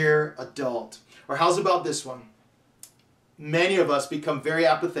senior adult. Or how's about this one? Many of us become very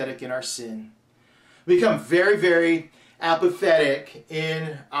apathetic in our sin. We become very, very apathetic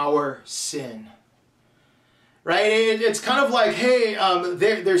in our sin. Right? It's kind of like, hey,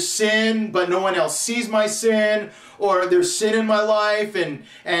 there's sin, but no one else sees my sin, or there's sin in my life, and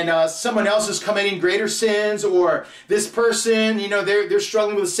someone else is committing greater sins, or this person, they're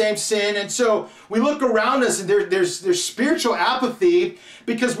struggling with the same sin, and so we look around us, and there's spiritual apathy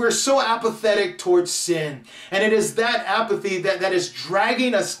because we're so apathetic towards sin, and it is that apathy that is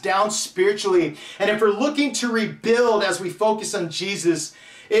dragging us down spiritually. And if we're looking to rebuild as we focus on Jesus,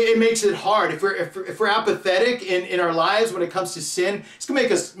 it makes it hard. If we're apathetic in our lives when it comes to sin, it's going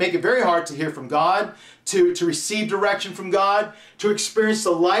to make it very hard to hear from God, to receive direction from God, to experience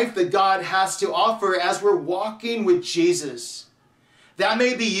the life that God has to offer as we're walking with Jesus. That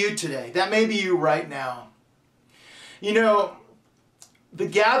may be you today. That may be you right now. The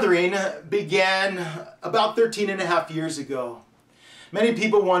gathering began about 13 and a half years ago. Many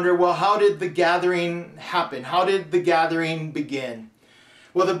people wonder, well, how did the gathering happen? How did the gathering begin?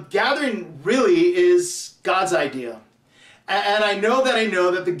 Well, the gathering really is God's idea. And I know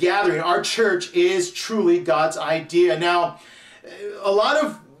that the gathering, our church, is truly God's idea. Now, a lot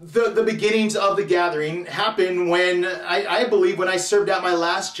of the beginnings of the gathering happened when, I believe, when I served at my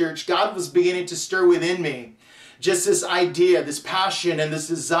last church, God was beginning to stir within me just this idea, this passion, and this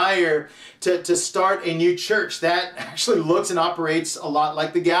desire to start a new church that actually looks and operates a lot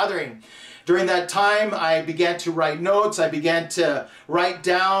like the gathering. During that time, I began to write notes. I began to write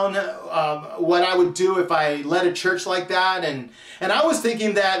down what I would do if I led a church like that. And I was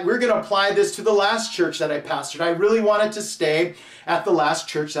thinking that we're going to apply this to the last church that I pastored. I really wanted to stay at the last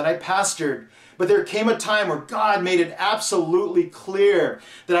church that I pastored. But there came a time where God made it absolutely clear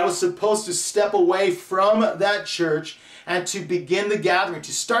that I was supposed to step away from that church and to begin the gathering,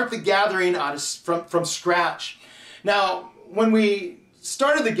 to start the gathering from scratch. Now, when we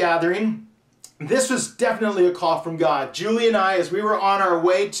started the gathering, this was definitely a call from God. Julie and I, as we were on our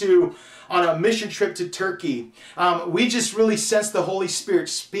way on a mission trip to Turkey, we just really sensed the Holy Spirit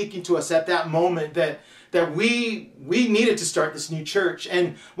speaking to us at that moment that we needed to start this new church.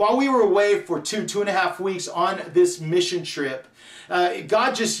 And while we were away for 2.5 weeks on this mission trip,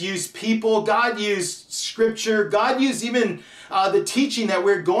 God just used people, God used scripture, God used even the teaching that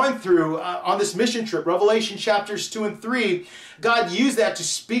we're going through on this mission trip, Revelation chapters 2 and 3. God used that to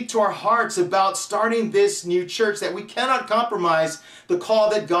speak to our hearts about starting this new church, that we cannot compromise the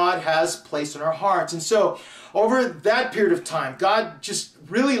call that God has placed in our hearts. And so over that period of time, God just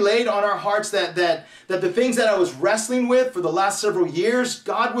really laid on our hearts that the things that I was wrestling with for the last several years,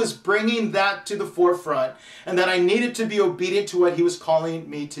 God was bringing that to the forefront, and that I needed to be obedient to what He was calling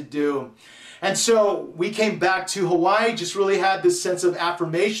me to do. And so we came back to Hawaii, just really had this sense of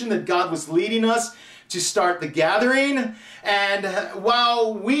affirmation that God was leading us to start the gathering. And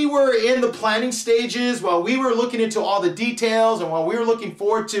while we were in the planning stages, while we were looking into all the details, and while we were looking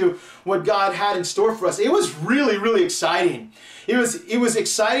forward to what God had in store for us, it was really, really exciting. It was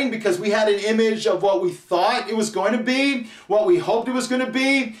exciting because we had an image of what we thought it was going to be, what we hoped it was going to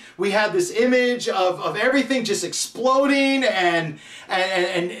be. We had this image of everything just exploding and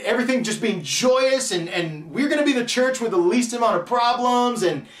everything just being joyous, and we're going to be the church with the least amount of problems,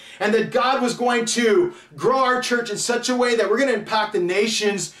 and that God was going to grow our church in such a way that we're going to impact the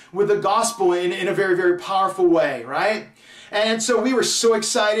nations with the gospel in a very, very powerful way, right? And so we were so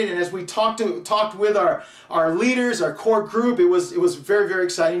excited, and as we talked with our leaders, our core group, it was a very, very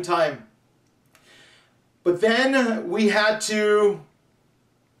exciting time. But then we had to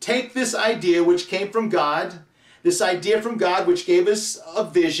take this idea which came from God, this idea from God which gave us a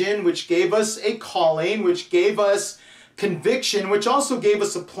vision, which gave us a calling, which gave us conviction, which also gave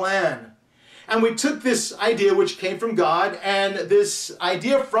us a plan. And we took this idea which came from God, and this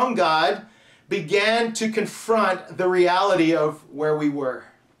idea from God began to confront the reality of where we were.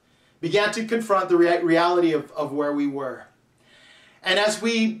 Began to confront the reality of where we were. And as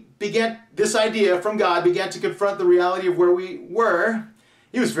we began, this idea from God began to confront the reality of where we were,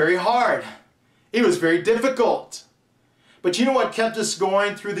 it was very hard. It was very difficult. But you know what kept us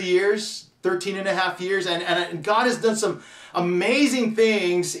going through the years? 13 and a half years, and God has done some amazing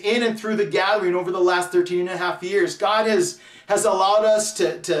things in and through the gathering over the last 13 and a half years. God has allowed us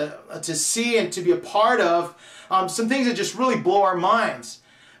to see and to be a part of some things that just really blow our minds.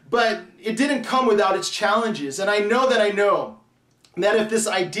 But it didn't come without its challenges. And I know that if this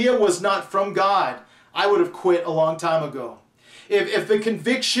idea was not from God, I would have quit a long time ago. If the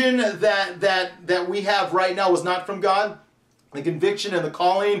conviction that we have right now was not from God, the conviction and the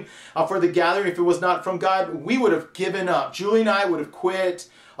calling for the gathering, if it was not from God, we would have given up. Julie and I would have quit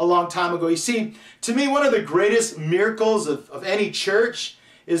a long time ago. You see, to me, one of the greatest miracles of any church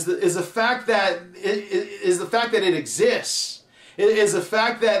is the fact that it exists. It is the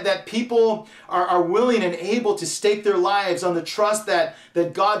fact that people are willing and able to stake their lives on the trust that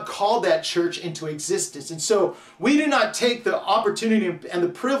God called that church into existence. And so we do not take the opportunity and the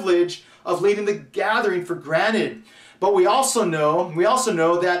privilege of leading the gathering for granted. But we also know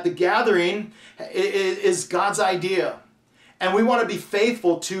that the gathering is God's idea. And we want to be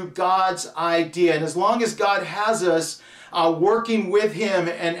faithful to God's idea. And as long as God has us working with Him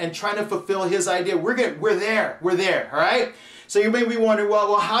and trying to fulfill His idea, we're there, all right? So you may be wondering,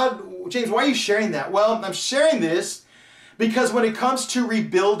 well, James, why are you sharing that? Well, I'm sharing this because when it comes to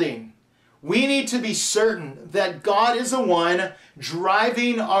rebuilding, we need to be certain that God is the one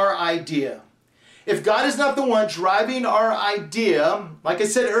driving our idea. If God is not the one driving our idea, like I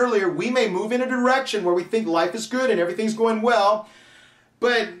said earlier, we may move in a direction where we think life is good and everything's going well,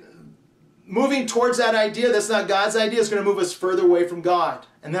 but moving towards that idea that's not God's idea is going to move us further away from God.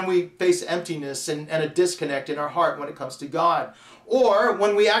 And then we face emptiness and a disconnect in our heart when it comes to God. Or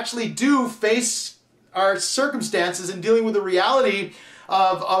when we actually do face our circumstances and dealing with the reality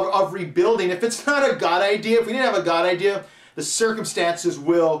of rebuilding, if it's not a God idea, if we didn't have a God idea, the circumstances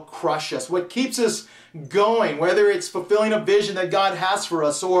will crush us. What keeps us going, whether it's fulfilling a vision that God has for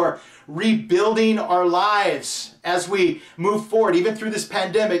us or rebuilding our lives as we move forward, even through this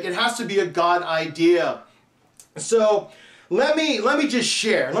pandemic, it has to be a God idea. So let me just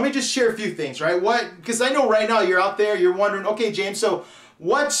share a few things, right? Because I know right now you're out there, you're wondering, okay, James, so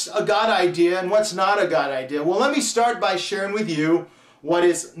what's a God idea and what's not a God idea? Well, let me start by sharing with you what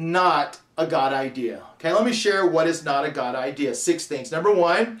is not a God idea. Okay, let me share what is not a God idea. 6 things. Number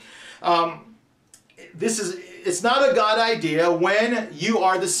 1, it's not a God idea when you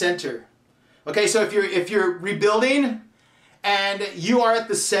are the center. Okay, so if you're rebuilding and you are at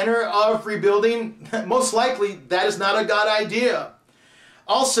the center of rebuilding, most likely that is not a God idea.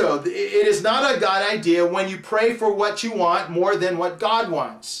 Also, it is not a God idea when you pray for what you want more than what God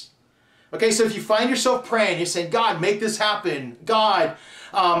wants. Okay, so if you find yourself praying, you're saying, God, make this happen. God,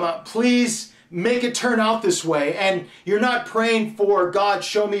 please make it turn out this way. And you're not praying for, God,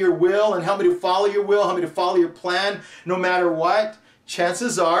 show me your will and help me to follow your will, help me to follow your plan no matter what.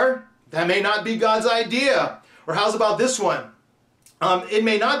 Chances are that may not be God's idea. Or how's about this one? It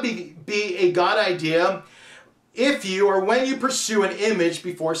may not be a God idea if you or when you pursue an image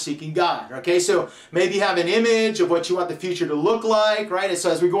before seeking God. Okay, so maybe you have an image of what you want the future to look like, right? And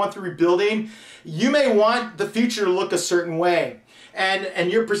so as we're going through rebuilding, you may want the future to look a certain way. And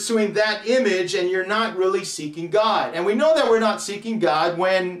you're pursuing that image and you're not really seeking God. And we know that we're not seeking God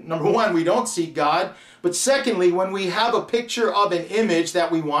when, number 1, we don't seek God. But secondly, when we have a picture of an image that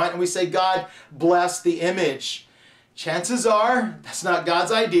we want and we say, God, bless the image. Chances are that's not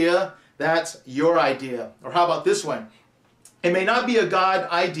God's idea. That's your idea. Or how about this one? It may not be a God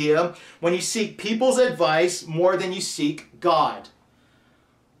idea when you seek people's advice more than you seek God.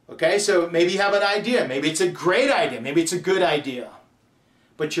 Okay, so maybe you have an idea. Maybe it's a great idea. Maybe it's a good idea.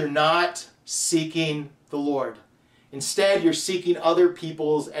 But you're not seeking the Lord. Instead, you're seeking other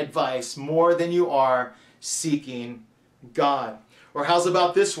people's advice more than you are seeking God. Or how's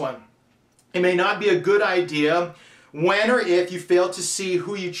about this one? It may not be a good idea when or if you fail to see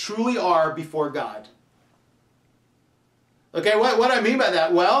who you truly are before God. Okay, what I mean by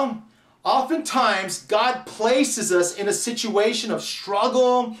that? Well, oftentimes God places us in a situation of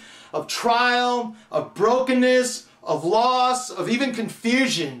struggle, of trial, of brokenness, of loss, of even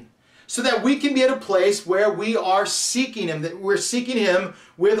confusion, so that we can be at a place where we are seeking Him, that we're seeking Him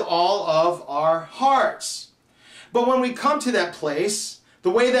with all of our hearts. But when we come to that place, the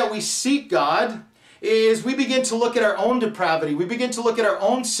way that we seek God is we begin to look at our own depravity. We begin to look at our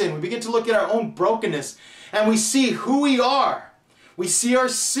own sin. We begin to look at our own brokenness. And we see who we are. We see our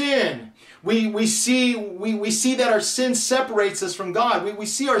sin. We see that our sin separates us from God. We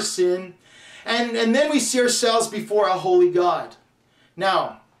see our sin. And then we see ourselves before a holy God.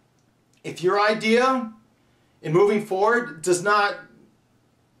 Now, if your idea in moving forward does not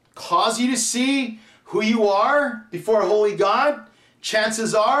cause you to see who you are before a holy God,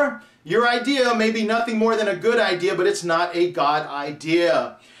 chances are Your idea may be nothing more than a good idea, but it's not a God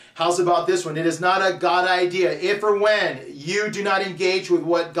idea. How's about this one? It is not a God idea if or when you do not engage with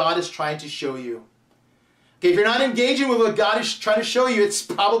what God is trying to show you. Okay, if you're not engaging with what God is trying to show you, it's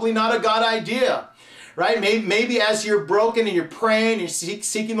probably not a God idea, right? Maybe as you're broken and you're praying, you're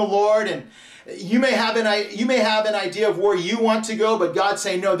seeking the Lord, and you may have an idea of where you want to go, but God's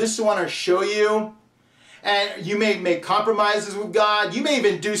saying, no, this is what I want to show you. And you may make compromises with God. You may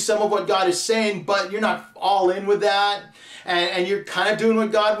even do some of what God is saying, but you're not all in with that. And you're kind of doing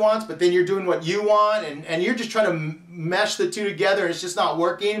what God wants, but then you're doing what you want, and you're just trying to mesh the two together, and it's just not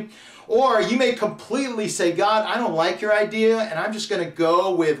working. Or you may completely say, God, I don't like your idea, and I'm just going to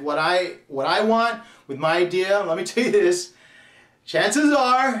go with what I want, with my idea. Let me tell you this. Chances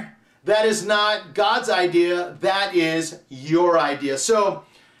are that is not God's idea. That is your idea. So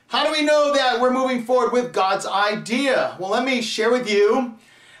how do we know that we're moving forward with God's idea? Well, let me share with you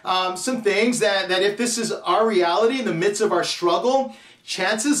some things that if this is our reality in the midst of our struggle,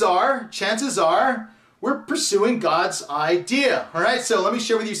 chances are we're pursuing God's idea. All right, so let me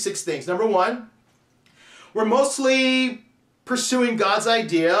share with you 6 things. Number 1, we're mostly pursuing God's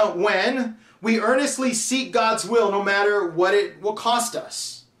idea when we earnestly seek God's will, no matter what it will cost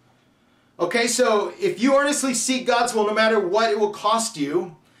us. Okay, so if you earnestly seek God's will, no matter what it will cost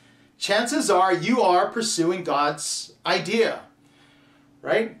you, chances are you are pursuing God's idea.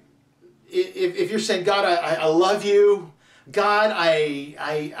 Right? If you're saying, God, I love you, God,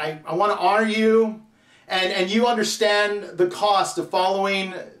 I want to honor you, and you understand the cost of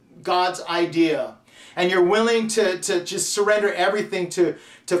following God's idea, and you're willing to just surrender everything to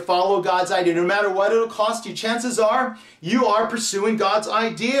follow God's idea, no matter what it'll cost you, chances are you are pursuing God's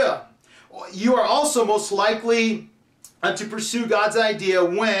idea. You are also most likely to pursue God's idea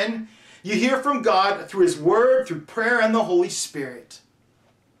when you hear from God through His Word, through prayer, and the Holy Spirit.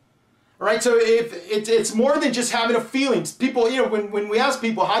 All right, so if it's more than just having a feeling. People, when we ask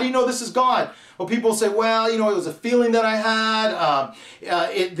people, how do you know this is God? Well, people say, well, it was a feeling that I had.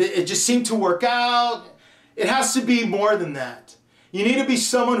 It just seemed to work out. It has to be more than that. You need to be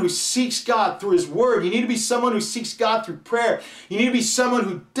someone who seeks God through His Word. You need to be someone who seeks God through prayer. You need to be someone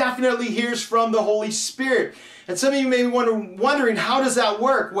who definitely hears from the Holy Spirit. And some of you may be wondering, how does that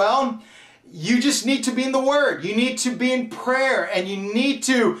work? Well, you just need to be in the Word. You need to be in prayer, and you need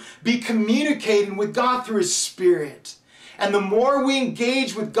to be communicating with God through His Spirit. And the more we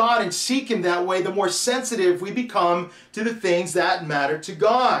engage with God and seek Him that way, the more sensitive we become to the things that matter to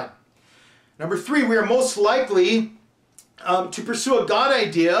God. Number 3, we are most likely to pursue a God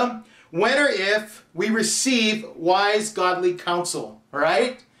idea when or if we receive wise, godly counsel. All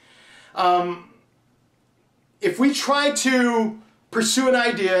right? If we try to pursue an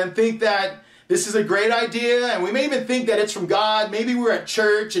idea and think that this is a great idea, and we may even think that it's from God. Maybe we're at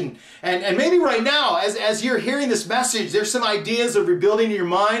church, and maybe right now, as you're hearing this message, there's some ideas of rebuilding in your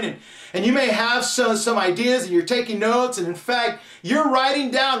mind, and you may have some ideas, and you're taking notes, and in fact, you're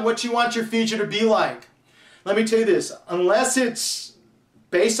writing down what you want your future to be like. Let me tell you this, unless it's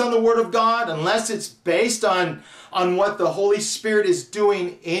based on the Word of God, unless it's based on what the Holy Spirit is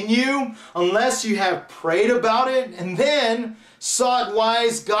doing in you, unless you have prayed about it, and then sought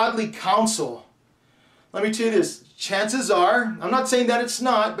wise, godly counsel. Let me tell you this, chances are, I'm not saying that it's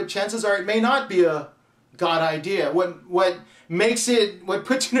not, but chances are it may not be a God idea. What puts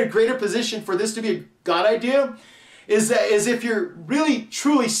you in a greater position for this to be a God idea is if you're really,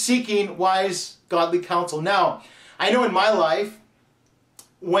 truly seeking wise, godly counsel. Now, I know in my life,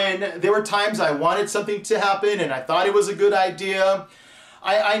 when there were times I wanted something to happen and I thought it was a good idea,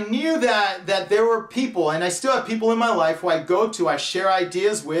 I knew that there were people, and I still have people in my life who I go to, I share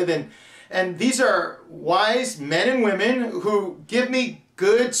ideas with, and these are wise men and women who give me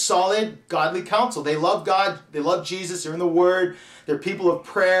good, solid, godly counsel. They love God, they love Jesus, they're in the Word, they're people of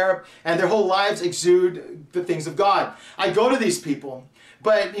prayer, and their whole lives exude the things of God. I go to these people.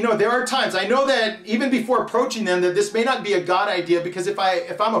 But, there are times, I know that even before approaching them, that this may not be a God idea, because if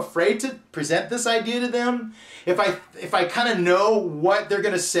I'm afraid to present this idea to them, if I kind of know what they're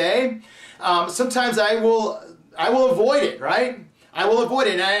going to say, sometimes I will avoid it, right? I will avoid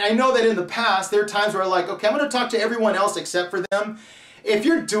it. And I know that in the past, there are times where I'm like, okay, I'm going to talk to everyone else except for them. If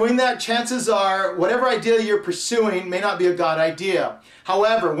you're doing that, chances are whatever idea you're pursuing may not be a God idea.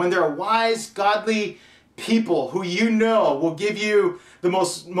 However, when there are wise, godly people who will give you the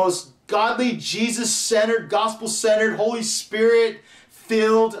most godly, Jesus-centered, gospel-centered, Holy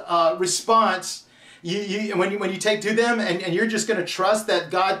Spirit-filled response, when you take to them, and you're just going to trust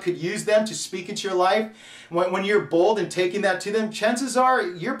that God could use them to speak into your life, when you're bold in taking that to them, chances are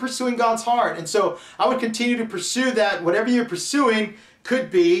you're pursuing God's heart. And so I would continue to pursue that. Whatever you're pursuing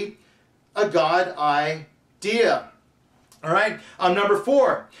could be a God idea. All right. Number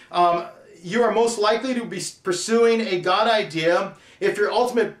 4, you are most likely to be pursuing a God idea if your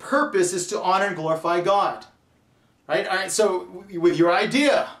ultimate purpose is to honor and glorify God. Right? All right. So with your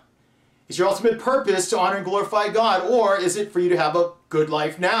idea, is your ultimate purpose to honor and glorify God, or is it for you to have a good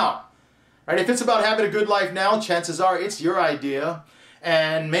life now? Right? If it's about having a good life now, chances are it's your idea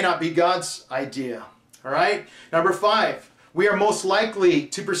and may not be God's idea. All right? Number 5, we are most likely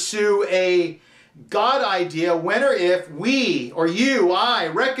to pursue a God idea when or if we, or you, I,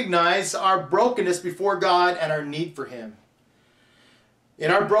 recognize our brokenness before God and our need for Him. In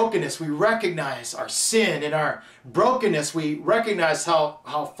our brokenness, we recognize our sin. In our brokenness, we recognize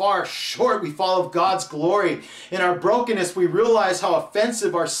how far short we fall of God's glory. In our brokenness, we realize how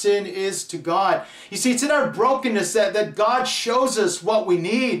offensive our sin is to God. You see, it's in our brokenness that God shows us what we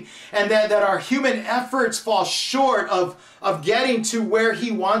need, and that our human efforts fall short of getting to where He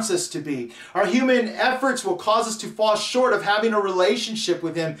wants us to be. Our human efforts will cause us to fall short of having a relationship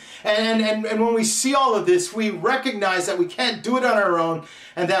with Him. And when we see all of this, we recognize that we can't do it on our own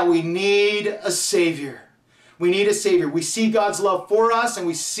and that we need a Savior. We need a Savior. We see God's love for us, and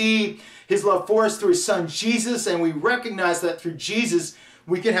we see His love for us through His Son Jesus, and we recognize that through Jesus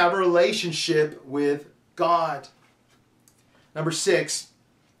we can have a relationship with God. Number 6,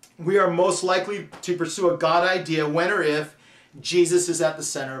 we are most likely to pursue a God idea when or if Jesus is at the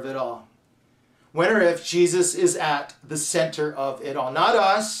center of it all. When or if Jesus is at the center of it all. Not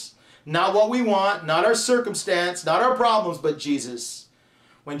us, not what we want, not our circumstance, not our problems, but Jesus.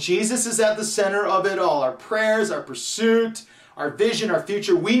 When Jesus is at the center of it all, our prayers, our pursuit, our vision, our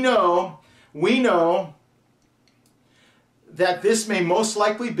future, we know that this may most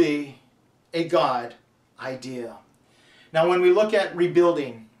likely be a God idea. Now, when we look at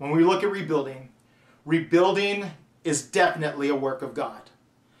rebuilding, rebuilding is definitely a work of God.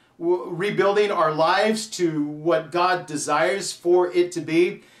 Rebuilding our lives to what God desires for it to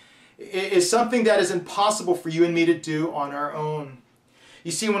be is something that is impossible for you and me to do on our own. You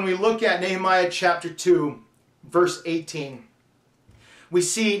see, when we look at Nehemiah chapter 2, verse 18, we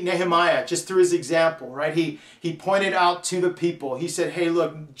see Nehemiah, just through his example, right? He pointed out to the people. He said, hey,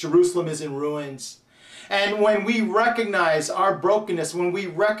 look, Jerusalem is in ruins. And when we recognize our brokenness, when we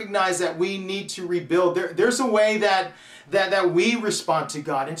recognize that we need to rebuild, there's a way that we respond to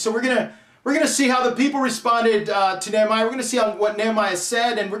God. And so we're gonna see how the people responded to Nehemiah. We're gonna see what Nehemiah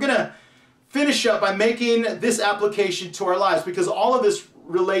said, and we're gonna finish up by making this application to our lives, because all of this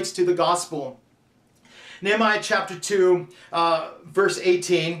relates to the gospel. Nehemiah chapter 2, verse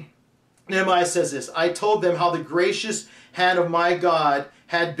 18, Nehemiah says this, I told them how the gracious hand of my God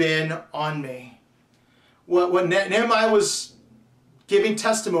had been on me. What Nehemiah was giving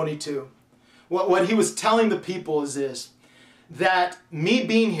testimony to, what he was telling the people is this, that me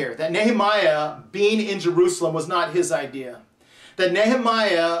being here, that Nehemiah being in Jerusalem was not his idea. That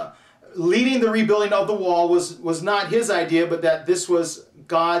Nehemiah leading the rebuilding of the wall was not his idea, but that this was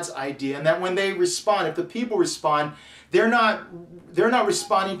God's idea. And that when they respond, if the people respond, they're not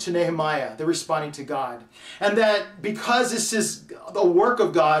responding to Nehemiah, they're responding to God. And that because this is the work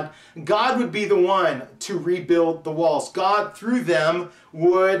of God, God would be the one to rebuild the walls. God, through them,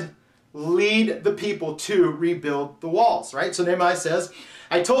 would lead the people to rebuild the walls, right? So Nehemiah says,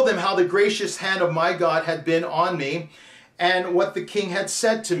 I told them how the gracious hand of my God had been on me and what the king had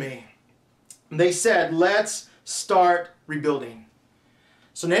said to me. And they said, let's start rebuilding.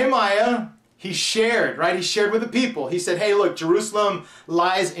 So Nehemiah, he shared, right? He shared with the people. He said, hey, look, Jerusalem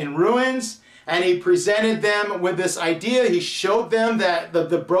lies in ruins. And he presented them with this idea. He showed them that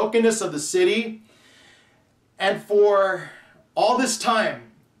the brokenness of the city. And for all this time,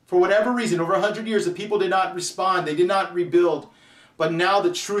 for whatever reason, over 100 years, the people did not respond. They did not rebuild. But now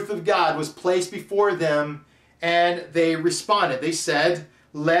the truth of God was placed before them, and they responded. They said,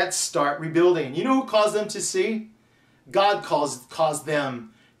 let's start rebuilding. You know who caused them to see? God caused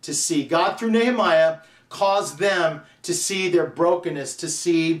them to see. God, through Nehemiah, caused them to see their brokenness, to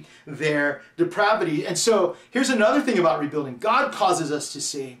see their depravity. And so here's another thing about rebuilding. God causes us to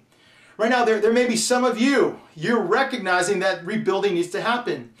see. Right now, there may be some of you, you're recognizing that rebuilding needs to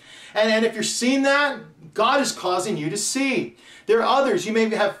happen. And if you're seeing that, God is causing you to see. There are others, you may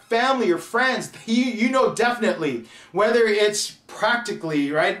have family or friends, you know definitely, whether it's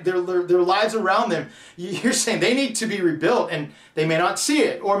practically, right, their lives around them, you're saying they need to be rebuilt, and they may not see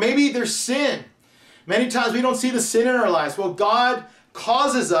it. Or maybe there's sin. Many times we don't see the sin in our lives. Well, God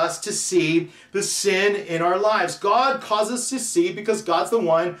causes us to see the sin in our lives. God causes us to see because God's the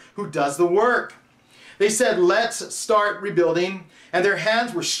one who does the work. They said, let's start rebuilding, and their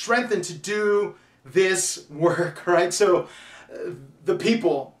hands were strengthened to do this work, right? So the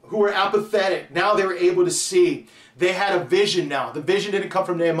people who were apathetic, now they were able to see. They had a vision now. The vision didn't come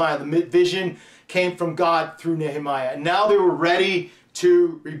from Nehemiah. The vision came from God through Nehemiah. And now they were ready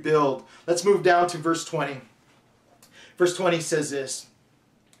to rebuild. Let's move down to verse 20. Verse 20 says this: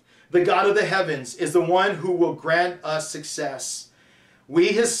 "The God of the heavens is the one who will grant us success. We,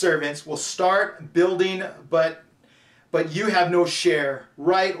 his servants, will start building, but you have no share,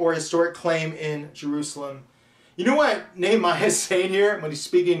 right, or historic claim in Jerusalem." You know what Nehemiah is saying here when he's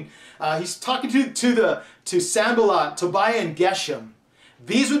speaking? He's talking to Sanballat, Tobiah, and Geshem.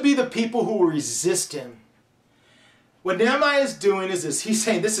 These would be the people who will resist him. What Nehemiah is doing is this. He's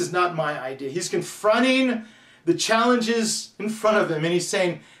saying, this is not my idea. He's confronting the challenges in front of him, and he's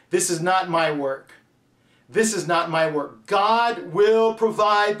saying, this is not my work. This is not my work. God will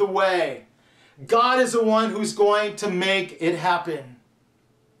provide the way. God is the one who's going to make it happen.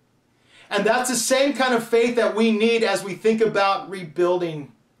 And that's the same kind of faith that we need as we think about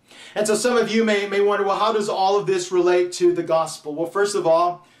rebuilding. And so some of you may wonder, well, how does all of this relate to the gospel? Well, first of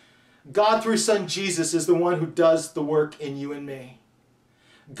all, God through his son Jesus is the one who does the work in you and me.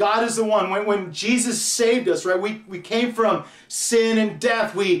 God is the one. When Jesus saved us, right, we came from sin and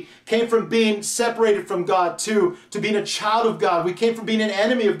death. We came from being separated from God to being a child of God. We came from being an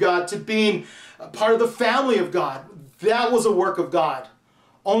enemy of God to being a part of the family of God. That was a work of God.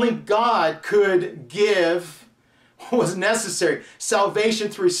 Only God could give what was necessary. Salvation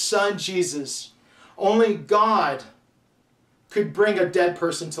through his son Jesus. Only God could bring a dead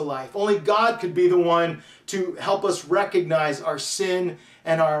person to life. Only God could be the one to help us recognize our sin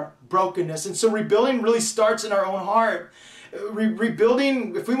and our brokenness. And so rebuilding really starts in our own heart.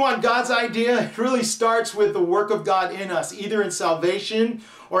 Rebuilding, if we want God's idea, it really starts with the work of God in us, either in salvation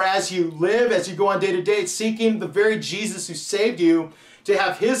or as you live, as you go on day to day, seeking the very Jesus who saved you to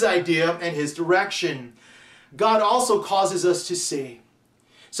have his idea and his direction. God also causes us to see.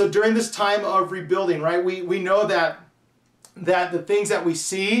 So during this time of rebuilding, right, we know that the things that we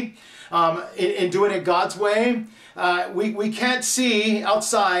see in doing it God's way, we can't see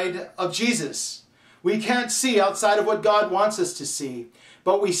outside of Jesus. We can't see outside of what God wants us to see,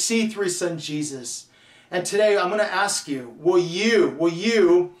 but we see through his son Jesus. And today I'm going to ask you, will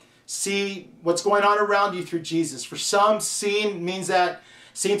you see what's going on around you through Jesus? For some, seeing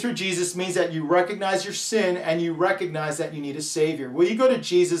through Jesus means that you recognize your sin and you recognize that you need a Savior. Will you go to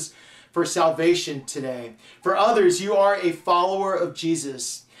Jesus for salvation today? For others, you are a follower of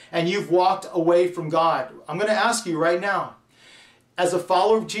Jesus and you've walked away from God. I'm going to ask you right now, as a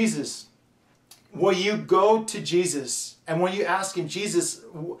follower of Jesus, will you go to Jesus and will you ask him, Jesus,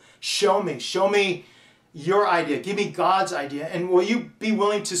 show me your idea, give me God's idea, and will you be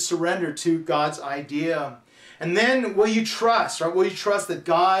willing to surrender to God's idea? And then will you trust, right? Will you trust that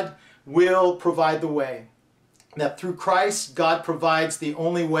God will provide the way? That through Christ, God provides the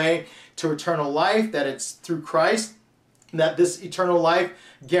only way to eternal life, that it's through Christ, that this eternal life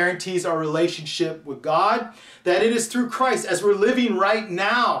guarantees our relationship with God, that it is through Christ as we're living right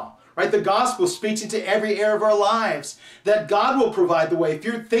now, right? The gospel speaks into every area of our lives, that God will provide the way. If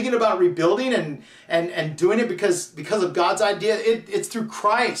you're thinking about rebuilding and doing it because of God's idea, it's through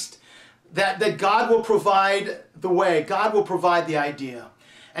Christ that God will provide the way. God will provide the idea.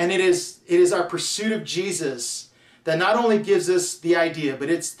 And it is our pursuit of Jesus that not only gives us the idea, but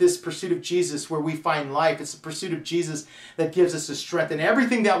it's this pursuit of Jesus where we find life. It's the pursuit of Jesus that gives us the strength and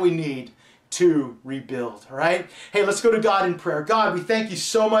everything that we need to rebuild, all right? Hey, let's go to God in prayer. God, we thank you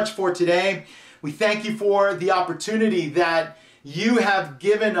so much for today. We thank you for the opportunity that you have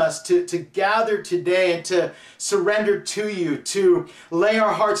given us to gather today and to surrender to you, to lay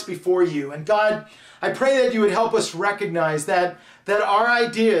our hearts before you. And God, I pray that you would help us recognize that our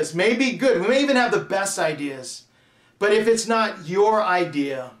ideas may be good. We may even have the best ideas. But if it's not your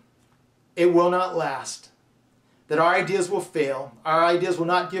idea, it will not last. That our ideas will fail. Our ideas will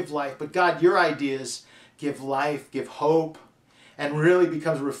not give life. But God, your ideas give life, give hope, and really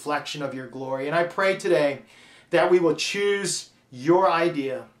becomes a reflection of your glory. And I pray today that we will choose your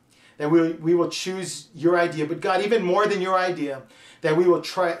idea. That we will choose your idea. But God, even more than your idea, that we will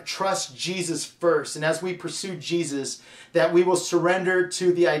trust Jesus first. And as we pursue Jesus, that we will surrender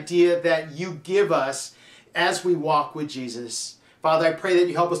to the idea that you give us as we walk with Jesus. Father, I pray that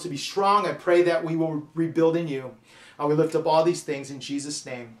you help us to be strong. I pray that we will rebuild in you. We lift up all these things in Jesus'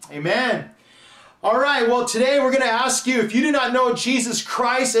 name. Amen. All right, well, today we're going to ask you, if you do not know Jesus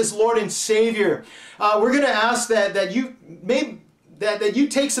Christ as Lord and Savior, we're going to ask that you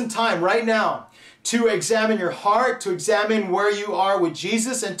take some time right now to examine your heart, to examine where you are with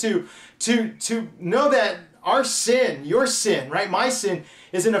Jesus, and to know that our sin, your sin, right? My sin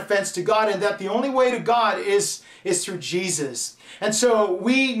is an offense to God, and that the only way to God is through Jesus. And so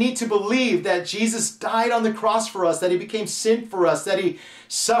we need to believe that Jesus died on the cross for us, that he became sin for us, that he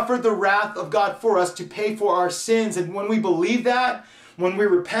suffered the wrath of God for us to pay for our sins. And when we believe that, when we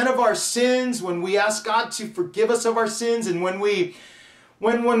repent of our sins, when we ask God to forgive us of our sins, and when we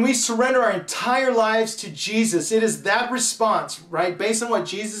surrender our entire lives to Jesus, it is that response, right? Based on what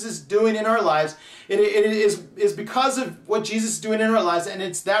Jesus is doing in our lives, it is because of what Jesus is doing in our lives, and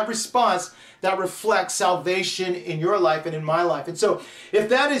it's that response that reflects salvation in your life and in my life. And so if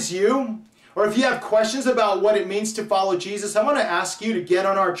that is you, or if you have questions about what it means to follow Jesus, I want to ask you to get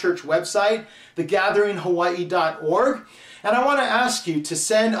on our church website, thegatheringhawaii.org. And I want to ask you to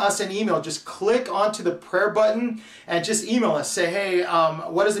send us an email. Just click onto the prayer button and just email us. Say, hey,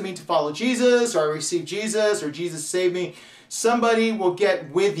 what does it mean to follow Jesus? Or I received Jesus, or Jesus saved me. Somebody will get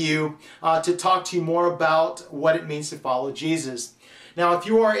with you to talk to you more about what it means to follow Jesus. Now, if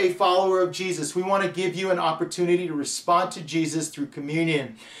you are a follower of Jesus, we want to give you an opportunity to respond to Jesus through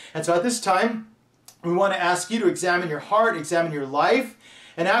communion. And so at this time, we want to ask you to examine your heart, examine your life.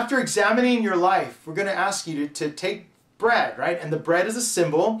 And after examining your life, we're going to ask you to take bread, right? And the bread is a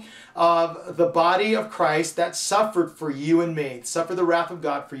symbol of the body of Christ that suffered for you and me, suffered the wrath of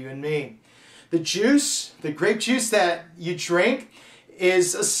God for you and me. The juice, the grape juice that you drink,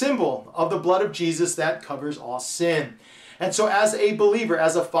 is a symbol of the blood of Jesus that covers all sin. And so as a believer,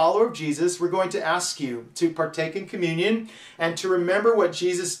 as a follower of Jesus, we're going to ask you to partake in communion and to remember what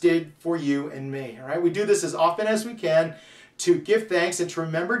Jesus did for you and me. All right? We do this as often as we can to give thanks and to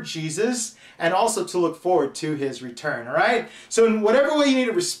remember Jesus, and also to look forward to his return. All right? So in whatever way you need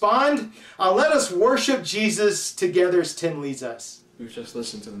to respond, let us worship Jesus together as Tim leads us. We've just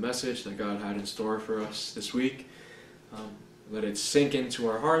listened to the message that God had in store for us this week. Let it sink into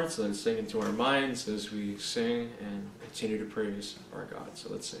our hearts, let it sink into our minds as we sing and continue to praise our God. So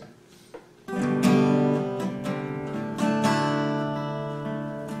let's sing.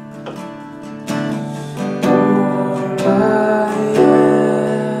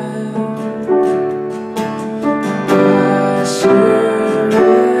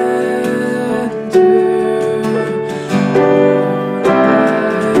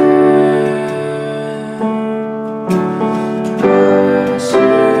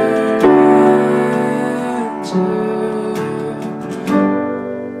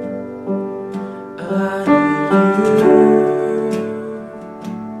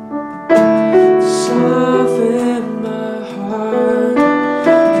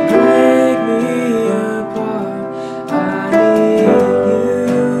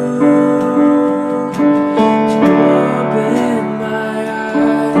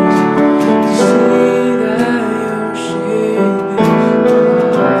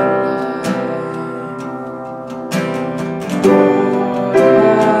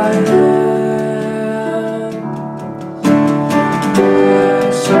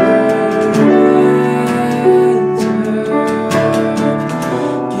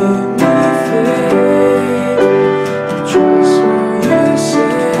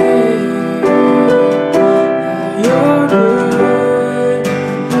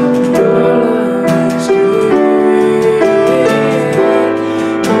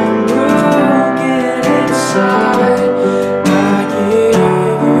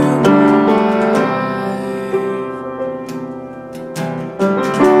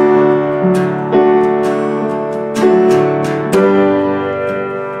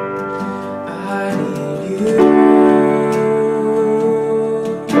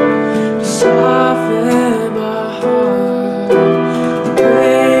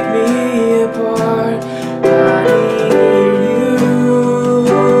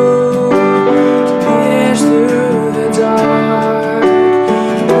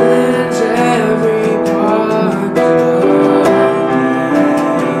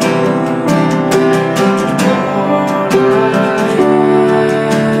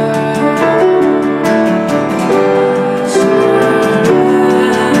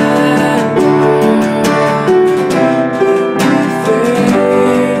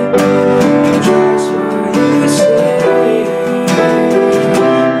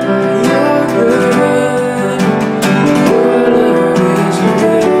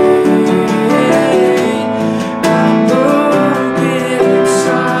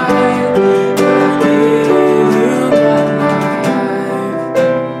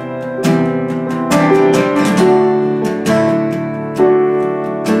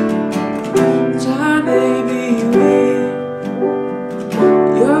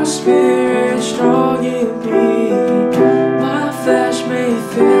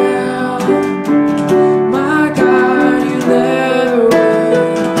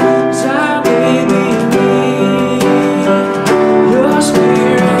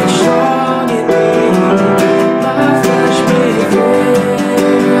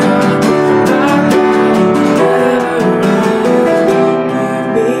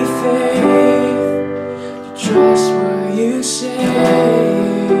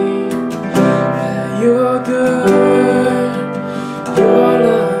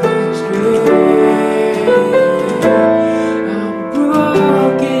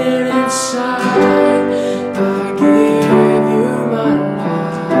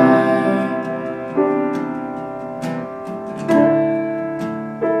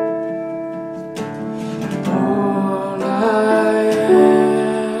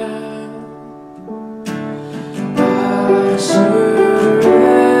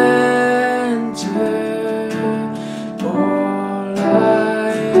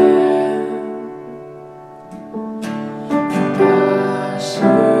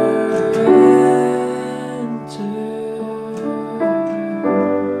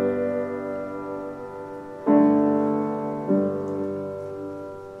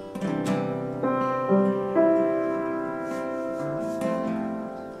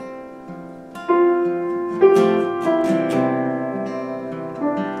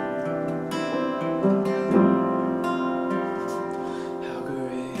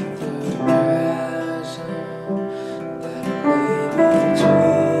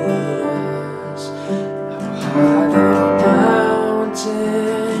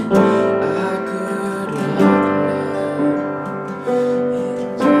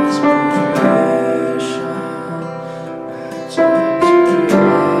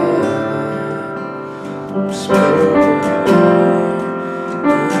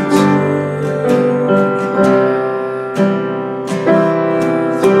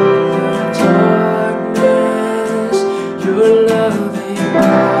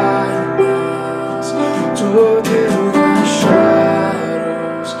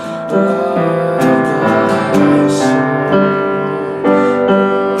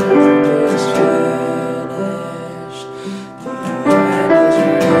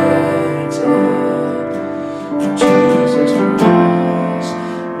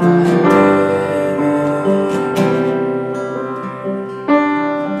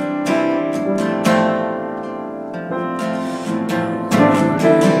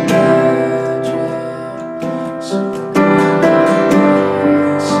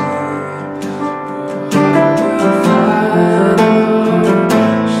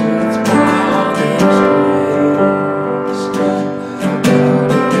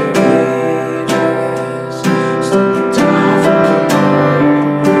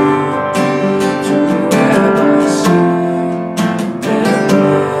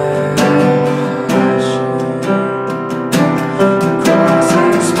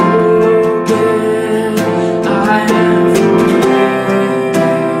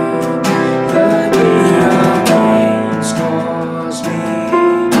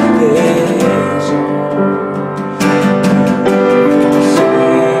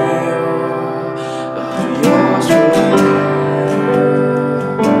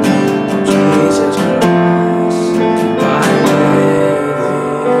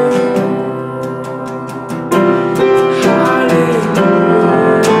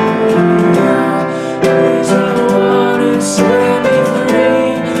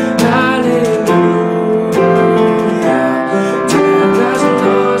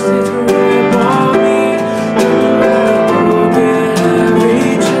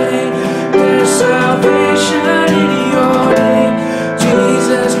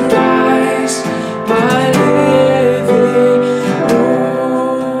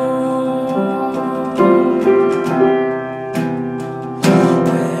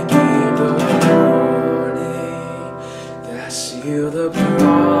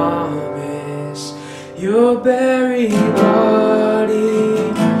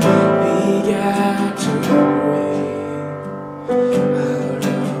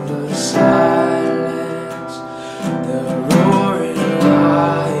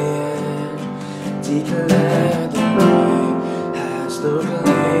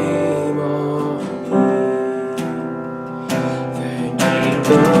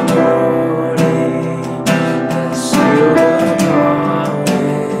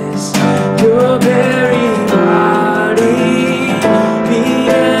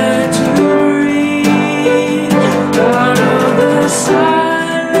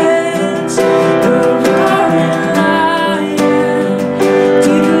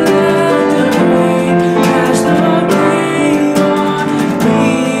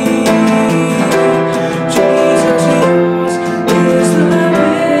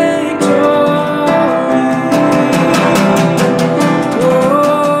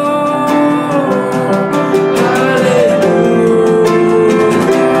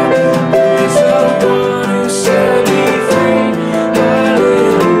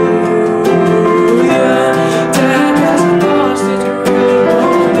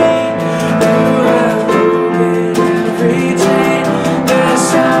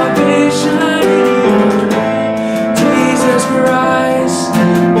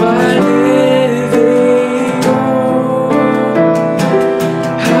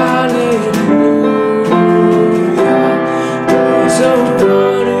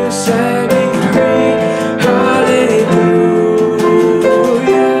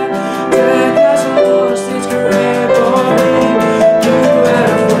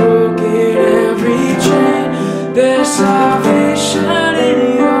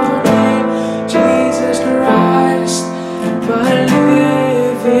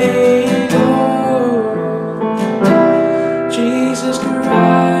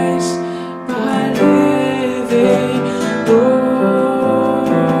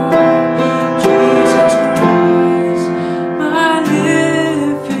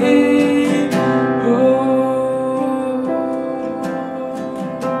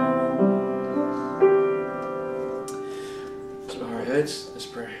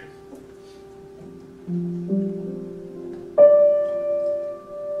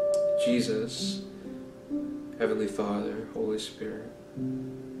 Jesus, Heavenly Father, Holy Spirit,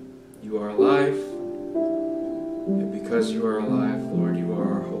 you are alive, and because you are alive, Lord, you are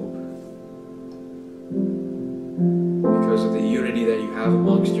our hope. Because of the unity that you have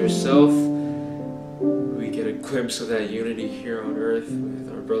amongst yourself we get a glimpse of that unity here on earth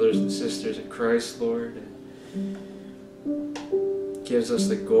with our brothers and sisters in Christ, Lord. And gives us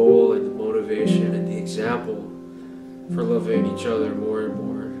the goal and the motivation and the example for loving each other more and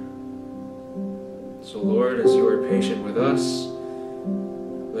more. So Lord, as you are patient with us,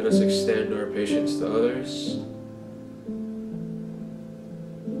 let us extend our patience to others.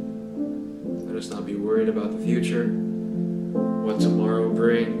 Let us not be worried about the future, what tomorrow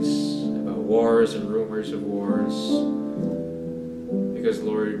brings, about wars and rumors of wars. Because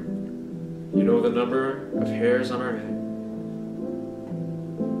Lord, you know the number of hairs on our head,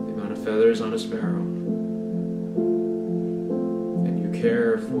 the amount of feathers on a sparrow, and you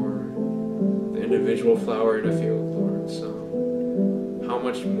care for the individual flower in a field, Lord. So how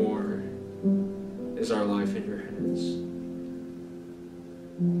much more is our life in your hands?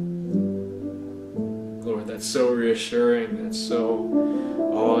 Lord, that's so reassuring, that's so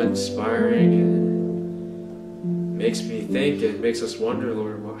awe-inspiring, and makes me think and makes us wonder,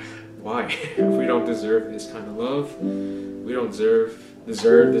 Lord, why? We don't deserve this kind of love. We don't deserve this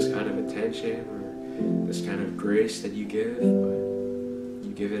kind of attention or this kind of grace that you give, but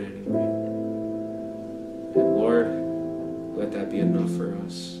you give it anyway. And Lord, let that be enough for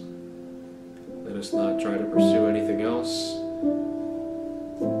us. Let us not try to pursue anything else,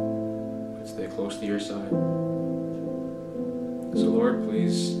 but stay close to your side. So Lord,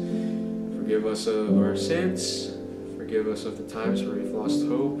 please forgive us of our sins. Forgive us of the times where we've lost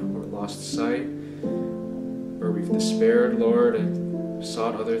hope or lost sight, where we've despaired, Lord, and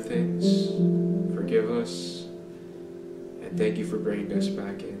sought other things. Forgive us. And thank you for bringing us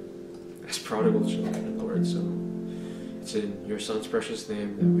back in as prodigal children, Lord. So it's in your Son's precious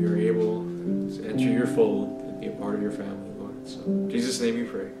name that we are able to enter your fold and be a part of your family, Lord. So in Jesus' name we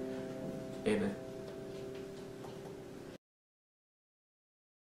pray. Amen.